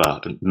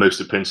 well,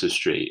 most of Princes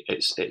Street,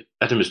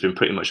 Edinburgh's been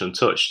pretty much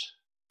untouched.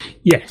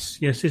 Yes,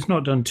 it's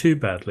not done too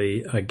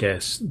badly, I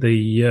guess.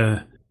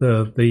 The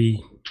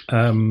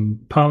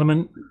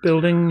Parliament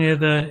building near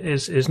there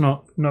is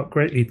not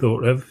greatly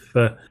thought of.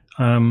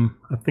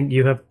 I think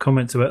you have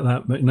comments about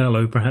that,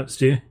 McNello, perhaps,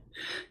 do you?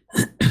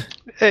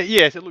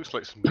 Yes, it looks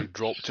like somebody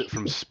dropped it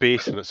from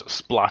space and it's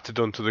splattered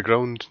onto the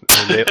ground.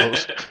 And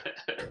it's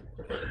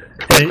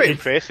quite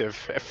impressive.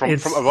 From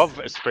above,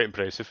 it's quite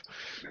impressive.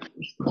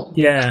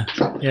 Yeah.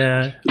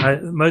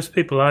 Most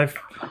people I've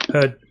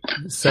heard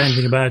say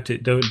anything about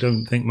it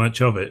don't think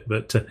much of it,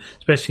 but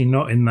especially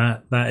not in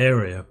that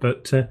area.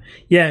 But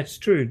yeah, it's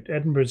true.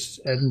 Edinburgh's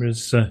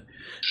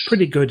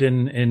pretty good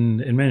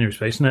in many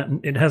respects,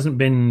 and it hasn't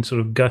been sort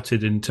of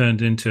gutted and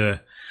turned into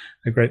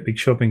a great big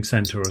shopping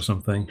centre or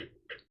something.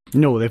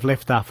 No, they've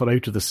left that for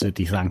out of the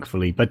city,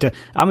 thankfully. But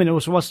I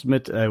must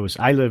admit, I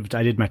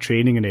did my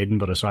training in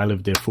Edinburgh, so I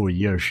lived there 4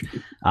 years.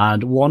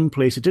 And one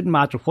place, it didn't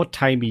matter what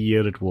time of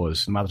year it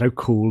was, no matter how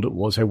cold it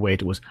was, how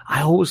wet it was.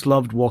 I always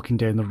loved walking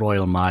down the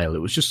Royal Mile.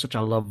 It was just such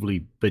a lovely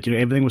bit.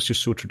 Everything was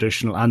just so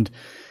traditional. And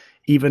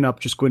even up,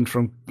 just going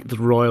from the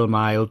Royal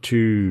Mile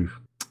to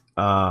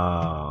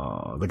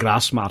the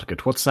Grass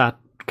Market. What's that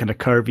kind of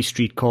curvy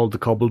street called? The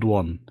cobbled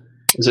one.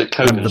 Is it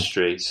Coburn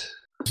Street?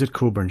 Is it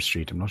Coburn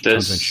Street? I'm not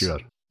 100% sure.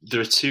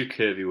 There are two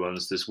curvy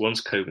ones. There's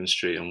one's Coburn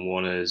Street and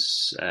one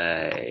is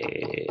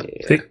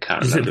is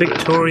it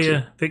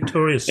Victoria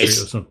Street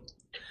or something?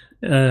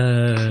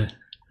 I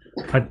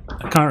can't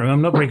remember.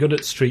 I'm not very good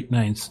at street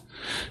names.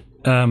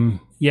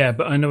 Yeah,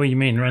 but I know what you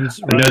mean. I know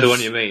the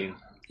one you mean.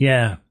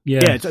 Yeah.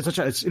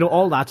 It's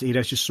all that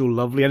area is just so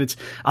lovely, and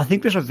I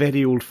think there's a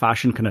very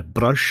old-fashioned kind of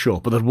brush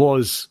shop, but there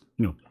was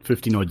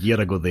 15 odd year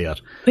ago there.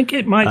 I think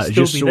it might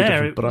still be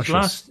there. It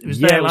was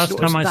there last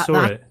time I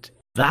saw it.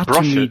 That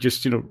to me,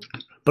 just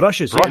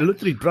brushes,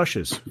 literally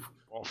brushes.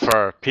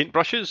 For paint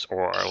brushes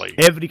or like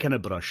every kind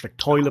of brush, like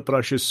toilet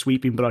brushes,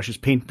 sweeping brushes,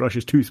 paint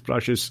brushes,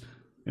 toothbrushes,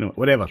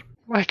 whatever.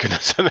 My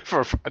goodness,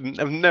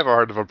 I've never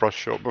heard of a brush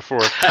shop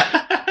before.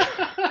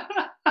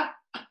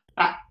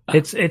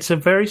 It's a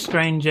very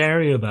strange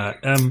area,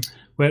 that.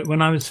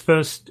 When I was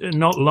first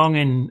not long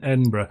in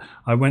Edinburgh,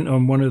 I went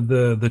on one of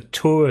the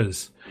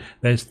tours.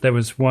 There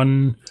was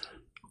one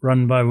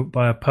run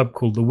by a pub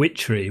called the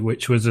Witchery,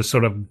 which was a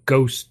sort of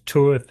ghost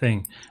tour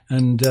thing,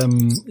 and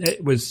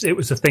it was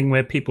a thing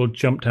where people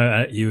jumped out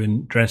at you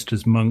and dressed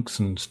as monks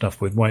and stuff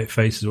with white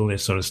faces, all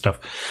this sort of stuff.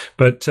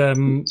 But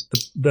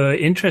the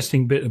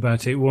interesting bit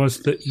about it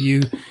was that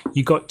you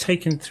got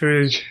taken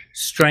through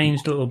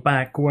strange little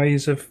back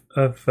ways of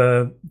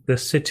the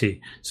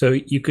city, so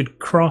you could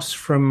cross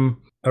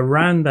from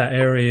around that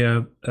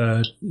area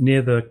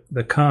near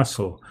the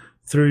castle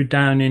through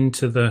down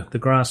into the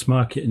Grass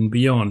Market and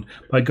beyond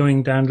by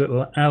going down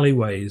little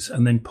alleyways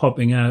and then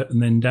popping out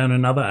and then down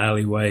another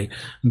alleyway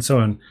and so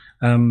on.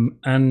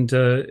 And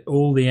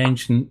all the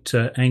ancient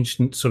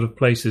sort of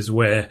places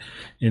where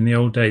in the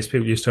old days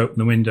people used to open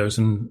the windows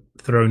and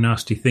throw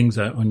nasty things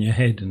out on your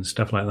head and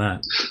stuff like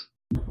that.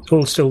 It's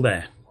all still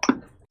there.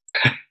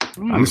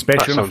 And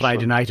especially on a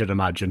Friday night, I'd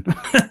imagine.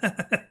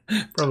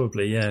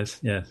 Probably, yes.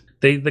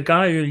 The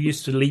guy who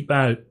used to leap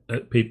out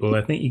at people,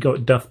 I think he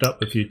got duffed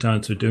up a few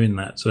times for doing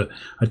that. So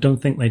I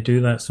don't think they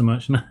do that so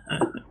much now.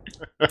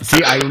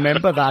 See, I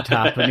remember that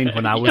happening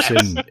when I was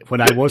in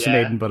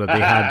Edinburgh. They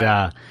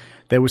had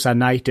there was a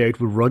night out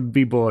with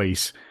rugby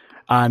boys,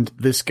 And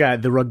this guy,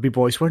 the rugby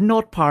boys, were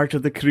not part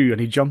of the crew, and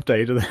he jumped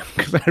out of them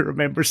because I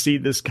remember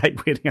seeing this guy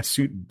wearing a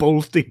suit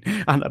bolting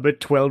and about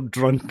 12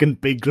 drunken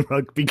big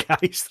rugby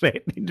guys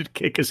threatening to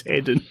kick his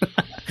head in.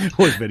 It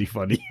was very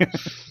funny.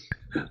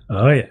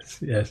 Oh,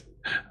 yes.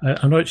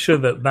 I'm not sure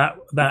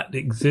that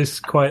exists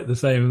quite the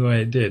same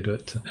way it did,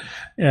 but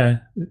yeah,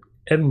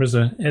 Edinburgh's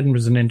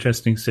an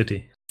interesting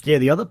city. Yeah,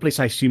 the other place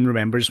I seem to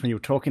remember is when you were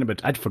talking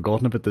about, I'd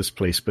forgotten about this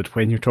place, but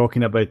when you're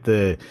talking about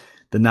the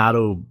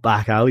narrow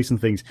back alleys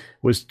and things,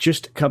 was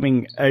just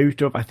coming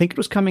out of, I think it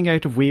was coming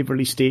out of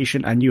Waverley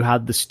Station, and you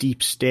had the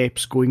steep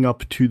steps going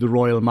up to the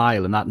Royal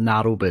Mile in that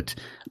narrow bit.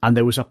 And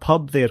there was a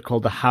pub there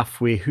called the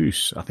Halfway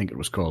House, I think it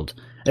was called.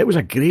 It was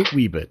a great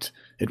wee bit.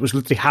 It was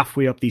literally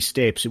halfway up these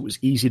steps. It was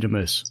easy to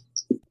miss.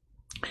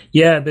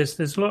 Yeah, there's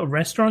a lot of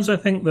restaurants, I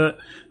think, that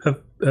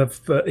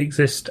have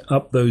exist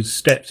up those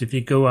steps. If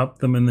you go up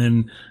them and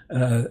then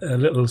a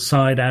little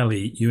side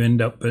alley, you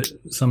end up at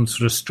some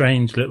sort of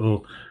strange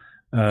little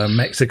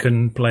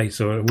Mexican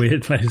place or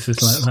weird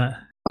places like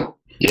that.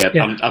 Yeah.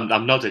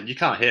 I'm nodding. You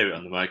can't hear it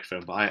on the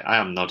microphone, but I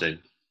am nodding.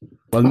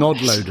 Well,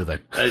 nod louder then.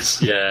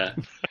 There's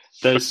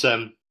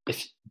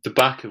if the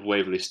back of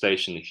Waverley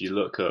Station. If you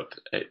look up,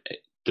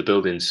 the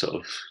buildings sort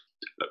of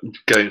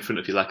go in front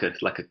of you like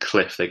a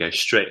cliff. They go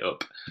straight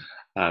up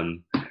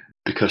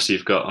because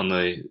you've got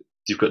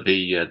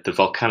the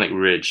volcanic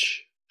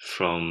ridge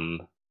from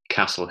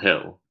Castle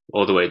Hill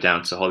all the way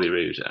down to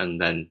Holyrood, and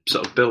then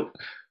built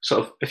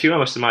if you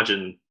almost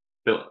imagine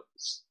built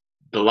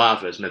the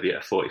lava is maybe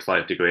at a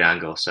 45-degree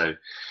angle, so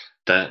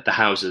the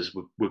houses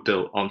were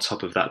built on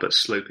top of that but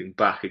sloping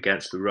back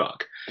against the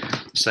rock.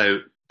 So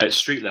at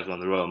street level on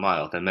the Royal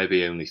Mile, they're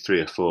maybe only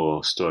 3 or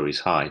 4 stories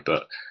high,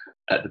 but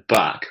at the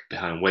back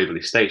behind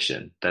Waverley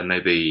Station, there may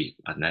be,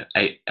 I don't know,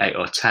 8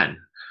 or 10.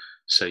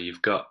 So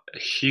you've got a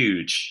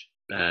huge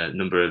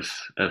number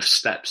of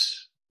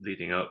steps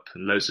leading up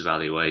and loads of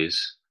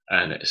alleyways,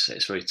 and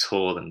it's very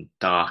tall and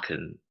dark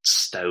and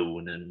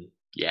stone, and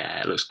yeah,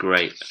 it looks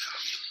great.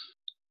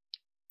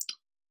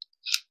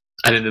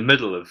 And in the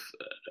middle of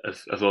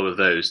all of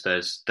those,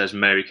 there's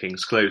Mary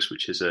King's Close,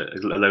 which is a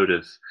load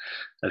of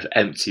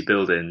empty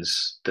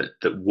buildings that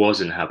were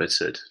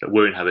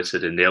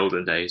inhabited in the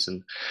olden days,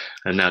 and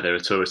now they're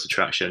a tourist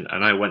attraction.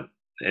 And I went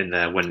in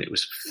there when it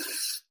was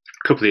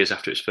a couple of years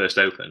after it was first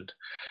opened,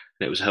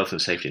 and it was a health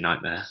and safety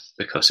nightmare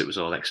because it was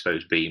all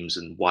exposed beams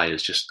and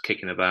wires just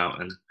kicking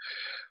about and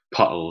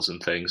potholes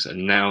and things.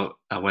 And now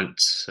I went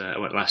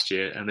last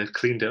year, and they've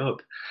cleaned it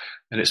up,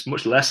 and it's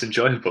much less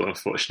enjoyable,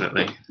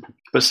 unfortunately,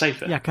 but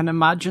safer. Yeah, I can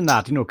imagine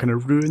that. Kind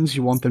of ruins,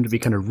 you want them to be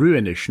kind of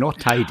ruinish, not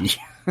tidy.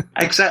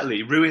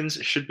 Exactly. Ruins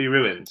should be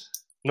ruined,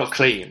 not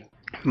clean.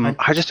 It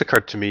just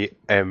occurred to me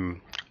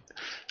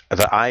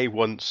that I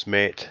once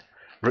met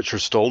Richard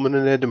Stallman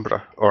in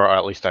Edinburgh, or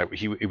at least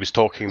he was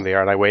talking there,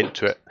 and I went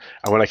to it.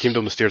 And when I came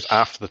down the stairs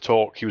after the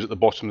talk, he was at the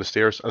bottom of the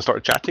stairs and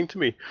started chatting to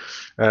me.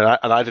 And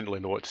I didn't really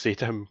know what to say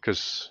to him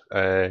because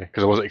I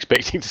wasn't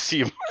expecting to see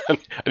him. And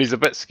he's a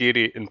bit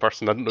scary in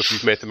person. I don't know if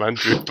you've met him,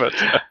 Andrew, but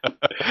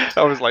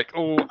I was like,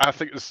 I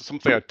think this is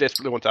something I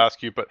desperately want to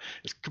ask you, but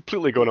it's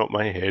completely gone up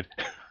my head.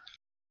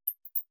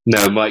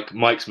 No,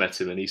 Mike's met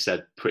him, and he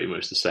said pretty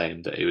much the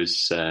same, that he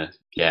was, a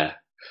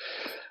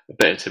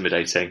bit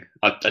intimidating.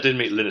 I did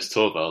meet Linus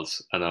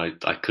Torvalds, and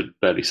I could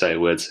barely say a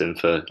word to him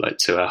for like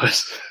 2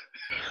 hours.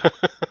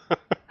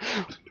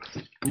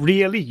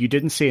 Really? You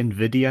didn't say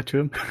NVIDIA to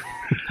him?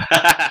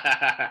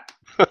 I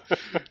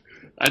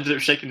ended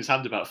up shaking his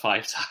hand about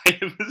 5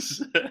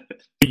 times.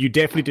 You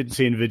definitely didn't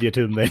say NVIDIA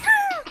to him then.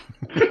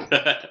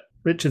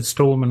 Richard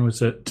Stallman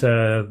was at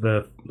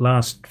the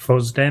last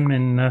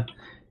FOSDEM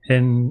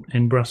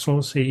in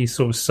Brussels. He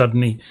sort of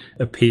suddenly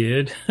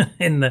appeared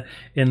in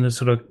the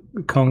sort of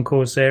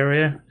concourse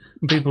area,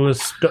 and people were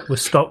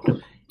stopped.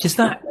 Is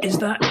that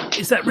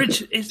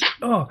Richard?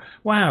 Oh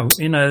wow!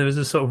 There was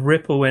a sort of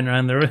ripple went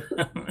around the room.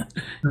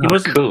 He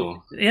wasn't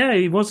cool. Yeah,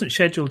 he wasn't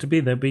scheduled to be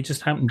there, but he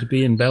just happened to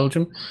be in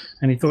Belgium,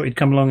 and he thought he'd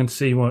come along and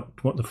see what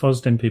the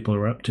FOSDEM people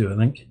are up to. I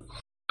think.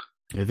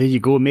 Yeah, there you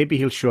go. Maybe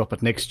he'll show up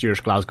at next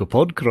year's Glasgow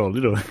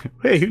Podcrawl.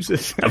 Hey, who's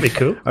this? That'd be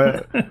cool.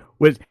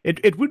 Well,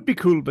 it would be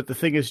cool, but the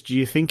thing is, do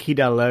you think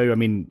he'd allow? I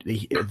mean,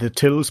 the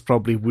tills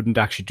probably wouldn't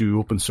actually do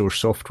open source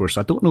software,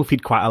 so I don't know if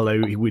he'd quite allow.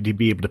 Would he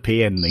be able to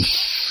pay anything?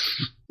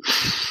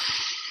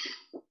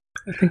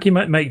 I think he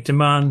might make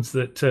demands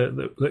that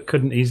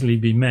couldn't easily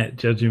be met,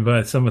 judging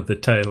by some of the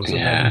tales.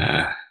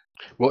 Yeah.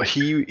 Well,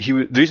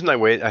 the reason I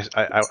went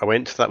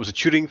to that was a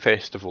touring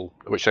festival,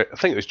 which I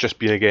think was just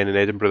been again in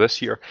Edinburgh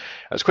this year.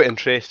 It's quite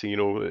interesting, it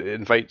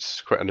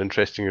invites quite an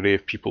interesting array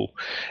of people.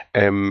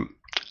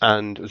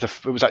 And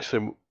it was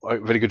actually a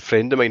very good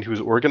friend of mine who was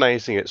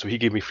organising it, so he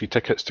gave me free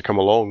tickets to come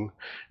along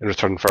in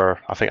return for,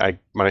 I think I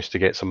managed to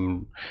get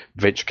some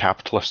venture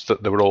capitalists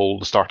that the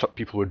startup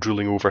people were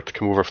drooling over to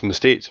come over from the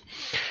States.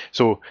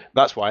 So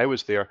that's why I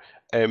was there.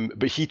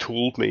 But he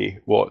told me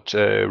what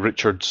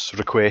Richard's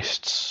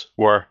requests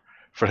were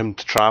for him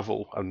to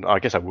travel, and I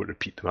guess I won't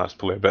repeat them, that's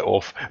probably a bit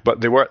off, but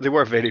they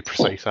were very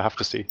precise, I have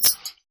to say.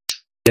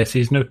 Yes,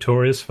 he's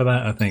notorious for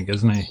that, I think,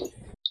 isn't he?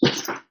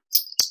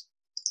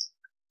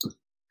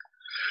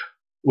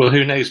 Well,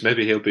 who knows?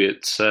 Maybe he'll be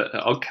at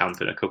Odd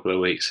Camp in a couple of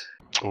weeks.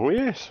 Oh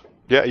yes,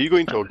 yeah. Are you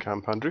going to Old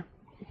Camp, Andrew?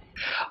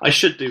 I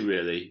should do,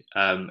 really.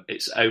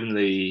 It's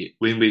only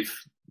when we've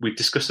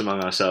discussed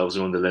among ourselves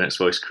among the Linux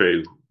Voice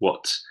crew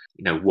what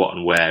and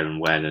where and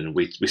when, and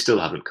we still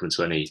haven't come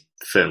to any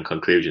firm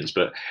conclusions.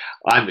 But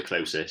I'm the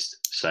closest,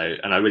 so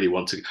and I really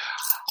want to.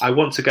 I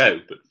want to go,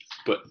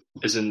 but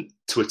isn't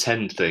to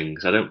attend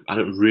things. I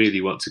don't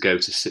really want to go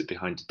to sit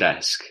behind a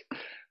desk,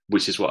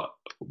 which is what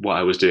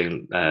I was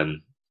doing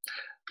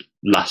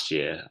last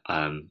year.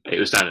 It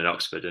was down in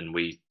Oxford, and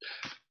we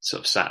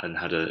sort of sat and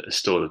had a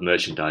stall of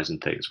merchandise and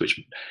things,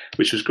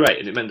 which was great,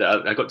 and it meant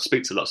that I got to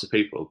speak to lots of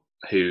people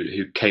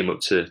who came up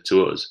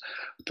to us,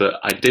 but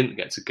I didn't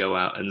get to go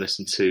out and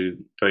listen to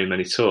very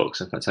many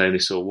talks. In fact, I only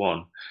saw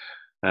one,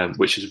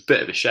 which was a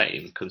bit of a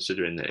shame,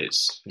 considering that it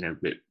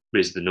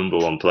is the number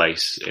one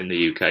place in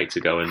the UK to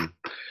go and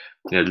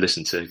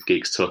listen to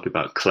geeks talk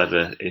about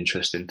clever,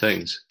 interesting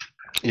things.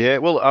 Yeah,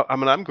 well,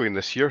 I'm going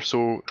this year,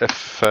 so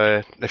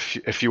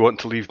if you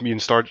want to leave me in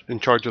charge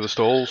of the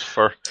stalls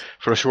for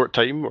a short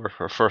time or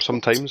for some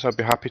times, I'd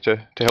be happy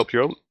to help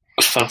you out.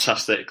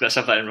 Fantastic. Let's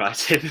have that in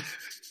writing.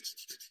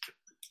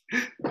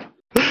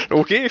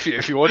 Okay,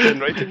 if you want it in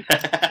writing.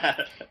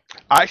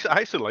 I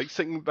actually like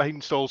sitting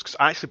behind stalls because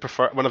I actually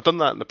prefer, when I've done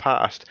that in the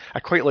past, I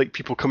quite like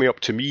people coming up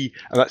to me,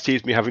 and that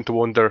saves me having to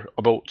wander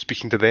about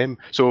speaking to them.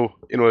 So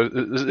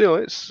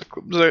it's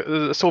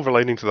a silver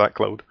lining to that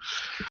cloud.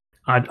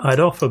 I'd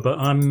offer, but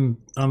I'm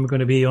going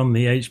to be on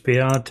the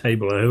HPR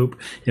table, I hope,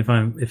 if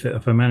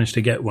I manage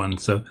to get one.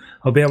 So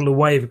I'll be able to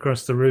wave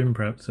across the room,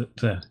 perhaps.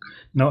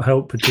 Not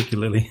help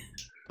particularly.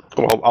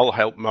 Well, I'll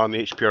help man the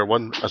HPR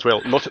one as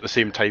well. Not at the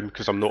same time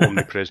because I'm not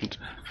omnipresent.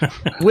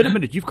 Wait a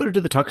minute, you've got to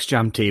do the Tux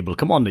Jam table.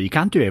 Come on now, you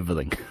can't do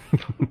everything.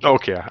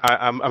 Okay,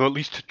 I'm at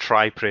least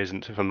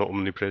try-present if I'm not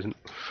omnipresent.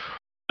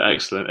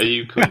 Excellent. Are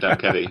you coming down,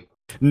 Kevin?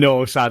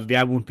 No, sadly,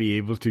 I won't be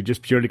able to,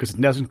 just purely because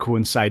it doesn't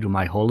coincide with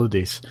my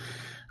holidays.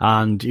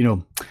 And,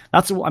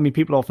 that's what,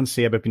 people often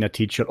say about being a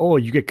teacher, oh,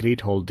 you get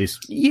great holidays.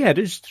 Yeah, it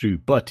is true,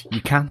 but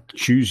you can't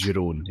choose your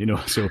own,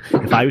 So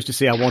if I was to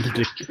say I wanted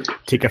to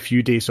take a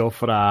few days off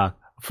for a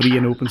free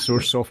and open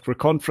source software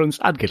conference,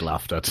 I'd get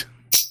laughed at.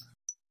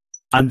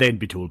 And then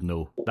be told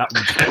no. That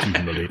would just be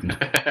humiliating.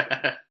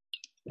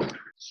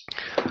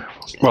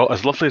 Well,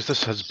 as lovely as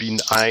this has been,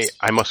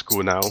 I must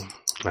go now.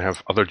 I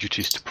have other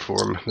duties to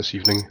perform this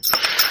evening.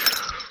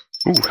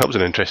 Ooh, that was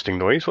an interesting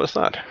noise. What's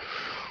that?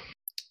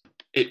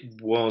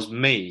 It was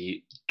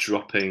me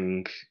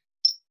dropping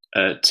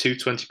 2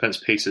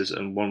 20p pieces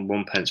and 1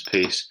 1p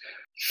piece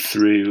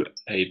through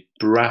a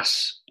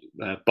brass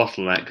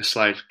bottleneck,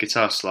 a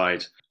guitar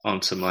slide,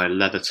 onto my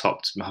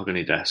leather-topped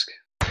mahogany desk.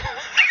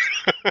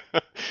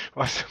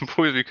 Well, I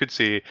suppose we could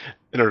say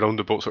in a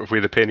roundabout sort of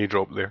way the penny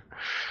dropped there.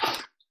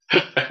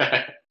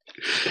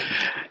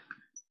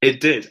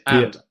 It did,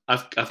 and yeah.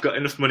 I've got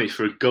enough money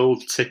for a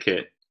gold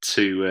ticket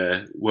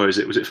to where is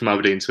it? Was it from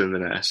Aberdeen to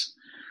Inverness?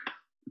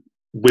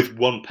 With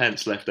 1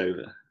 pence left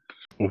over.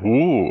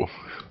 Ooh.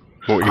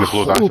 What are you going to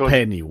blow that on?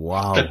 Penny,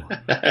 wow.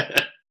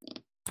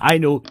 I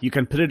know, you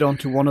can put it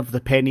onto one of the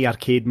penny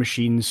arcade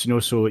machines,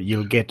 so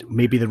you'll get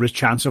maybe the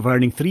chance of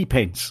earning 3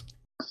 pence.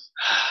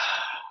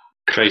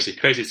 Crazy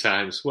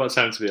times. What a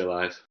time to be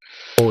alive.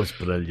 Oh, it's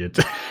brilliant.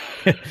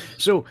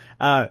 So,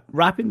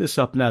 wrapping this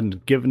up now,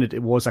 and given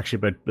it was actually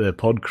about the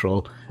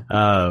Podcrawl,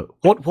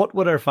 what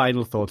were our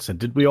final thoughts then?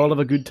 Did we all have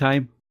a good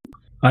time?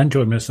 I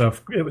enjoyed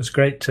myself. It was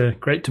great to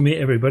meet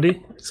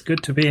everybody. It's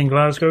good to be in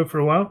Glasgow for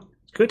a while.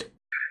 It's good.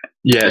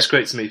 Yeah, it's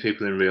great to meet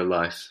people in real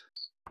life.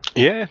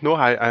 Yeah, no,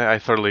 I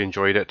thoroughly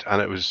enjoyed it,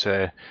 and it was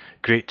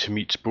great to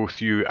meet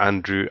both you,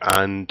 Andrew,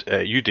 and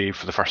you, Dave,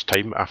 for the first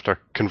time after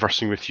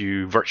conversing with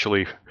you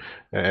virtually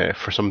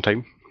for some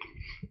time.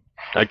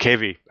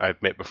 Kevy,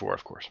 I've met before,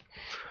 of course.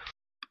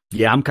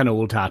 Yeah, I'm kind of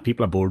old hat.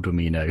 People are bored with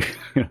me now.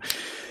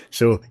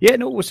 So, yeah,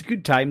 no, it was a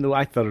good time, though.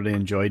 I thoroughly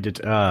enjoyed it.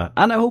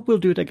 And I hope we'll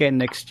do it again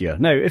next year.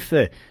 Now, if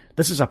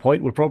this is a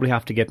point, we'll probably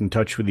have to get in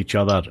touch with each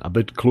other a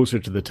bit closer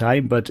to the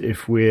time. But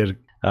if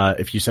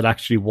you said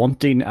actually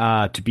wanting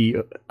to be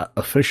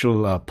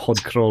official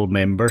Podcrawl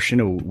members,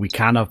 we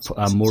can have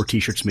more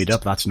T-shirts made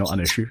up. That's not an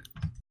issue.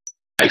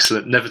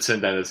 Excellent. Never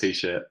turn down a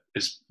T-shirt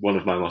is one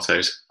of my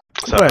mottos.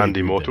 It's a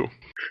handy motto.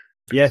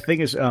 Yeah, the thing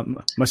is,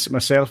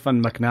 myself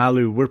and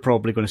McNally, we're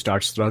probably going to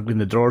start struggling.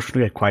 The drawers are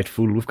going to get quite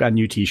full. We've got a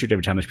new T-shirt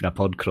every time there's been a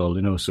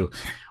Podcrawl, so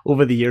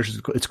over the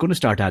years, it's going to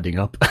start adding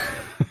up.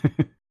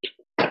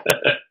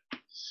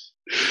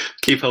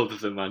 Keep hold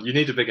of them, man. You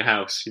need a bigger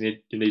house. You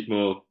need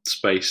more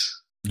space.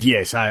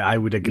 Yes, I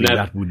would agree.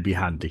 That would be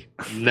handy.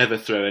 Never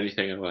throw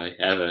anything away,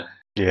 ever.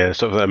 Yeah,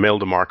 sort of a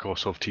Imelda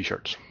Marcos of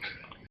T-shirts.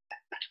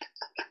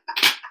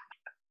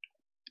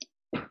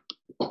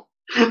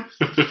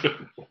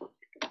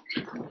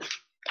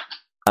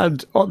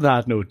 And on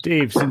that note,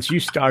 Dave, since you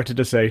started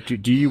us out,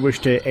 do you wish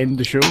to end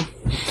the show?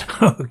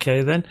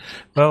 Okay, then.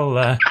 Well,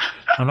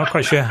 I'm not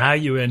quite sure how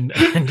you end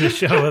the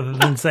show other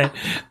than saying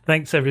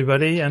thanks,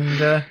 everybody,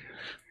 and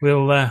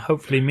we'll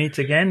hopefully meet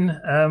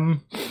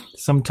again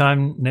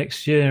sometime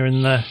next year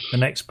in the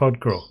next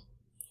Podcrawl.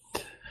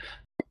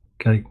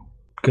 Okay.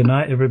 Good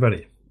night,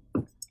 everybody.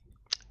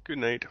 Good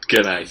night.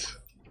 Good night.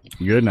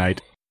 Good night.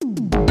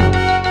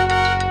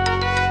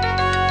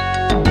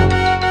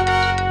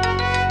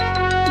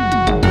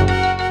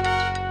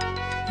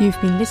 You've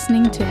been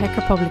listening to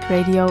Hacker Public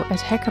Radio at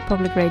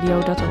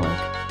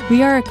hackerpublicradio.org.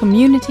 We are a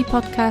community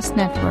podcast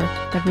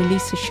network that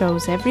releases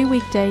shows every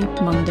weekday,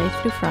 Monday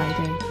through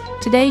Friday.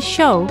 Today's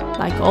show,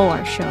 like all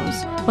our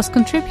shows, was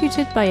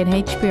contributed by an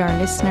HPR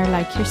listener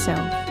like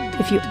yourself.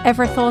 If you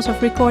ever thought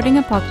of recording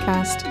a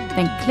podcast,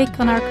 then click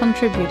on our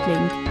contribute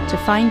link to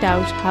find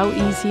out how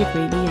easy it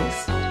really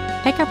is.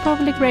 Hacker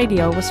Public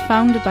Radio was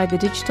founded by the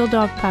Digital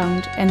Dog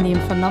Pound and the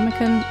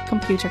Infonomicon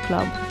Computer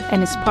Club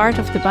and is part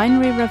of the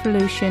binary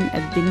revolution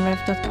at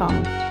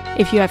binrev.com.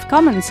 If you have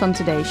comments on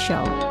today's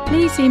show,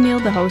 please email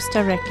the host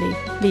directly,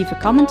 leave a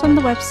comment on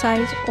the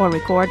website, or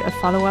record a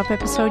follow-up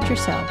episode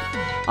yourself.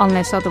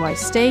 Unless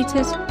otherwise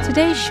stated,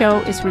 today's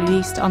show is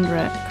released under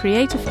a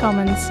Creative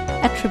Commons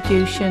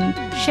Attribution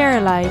Share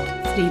Alike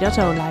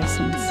 3.0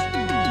 license.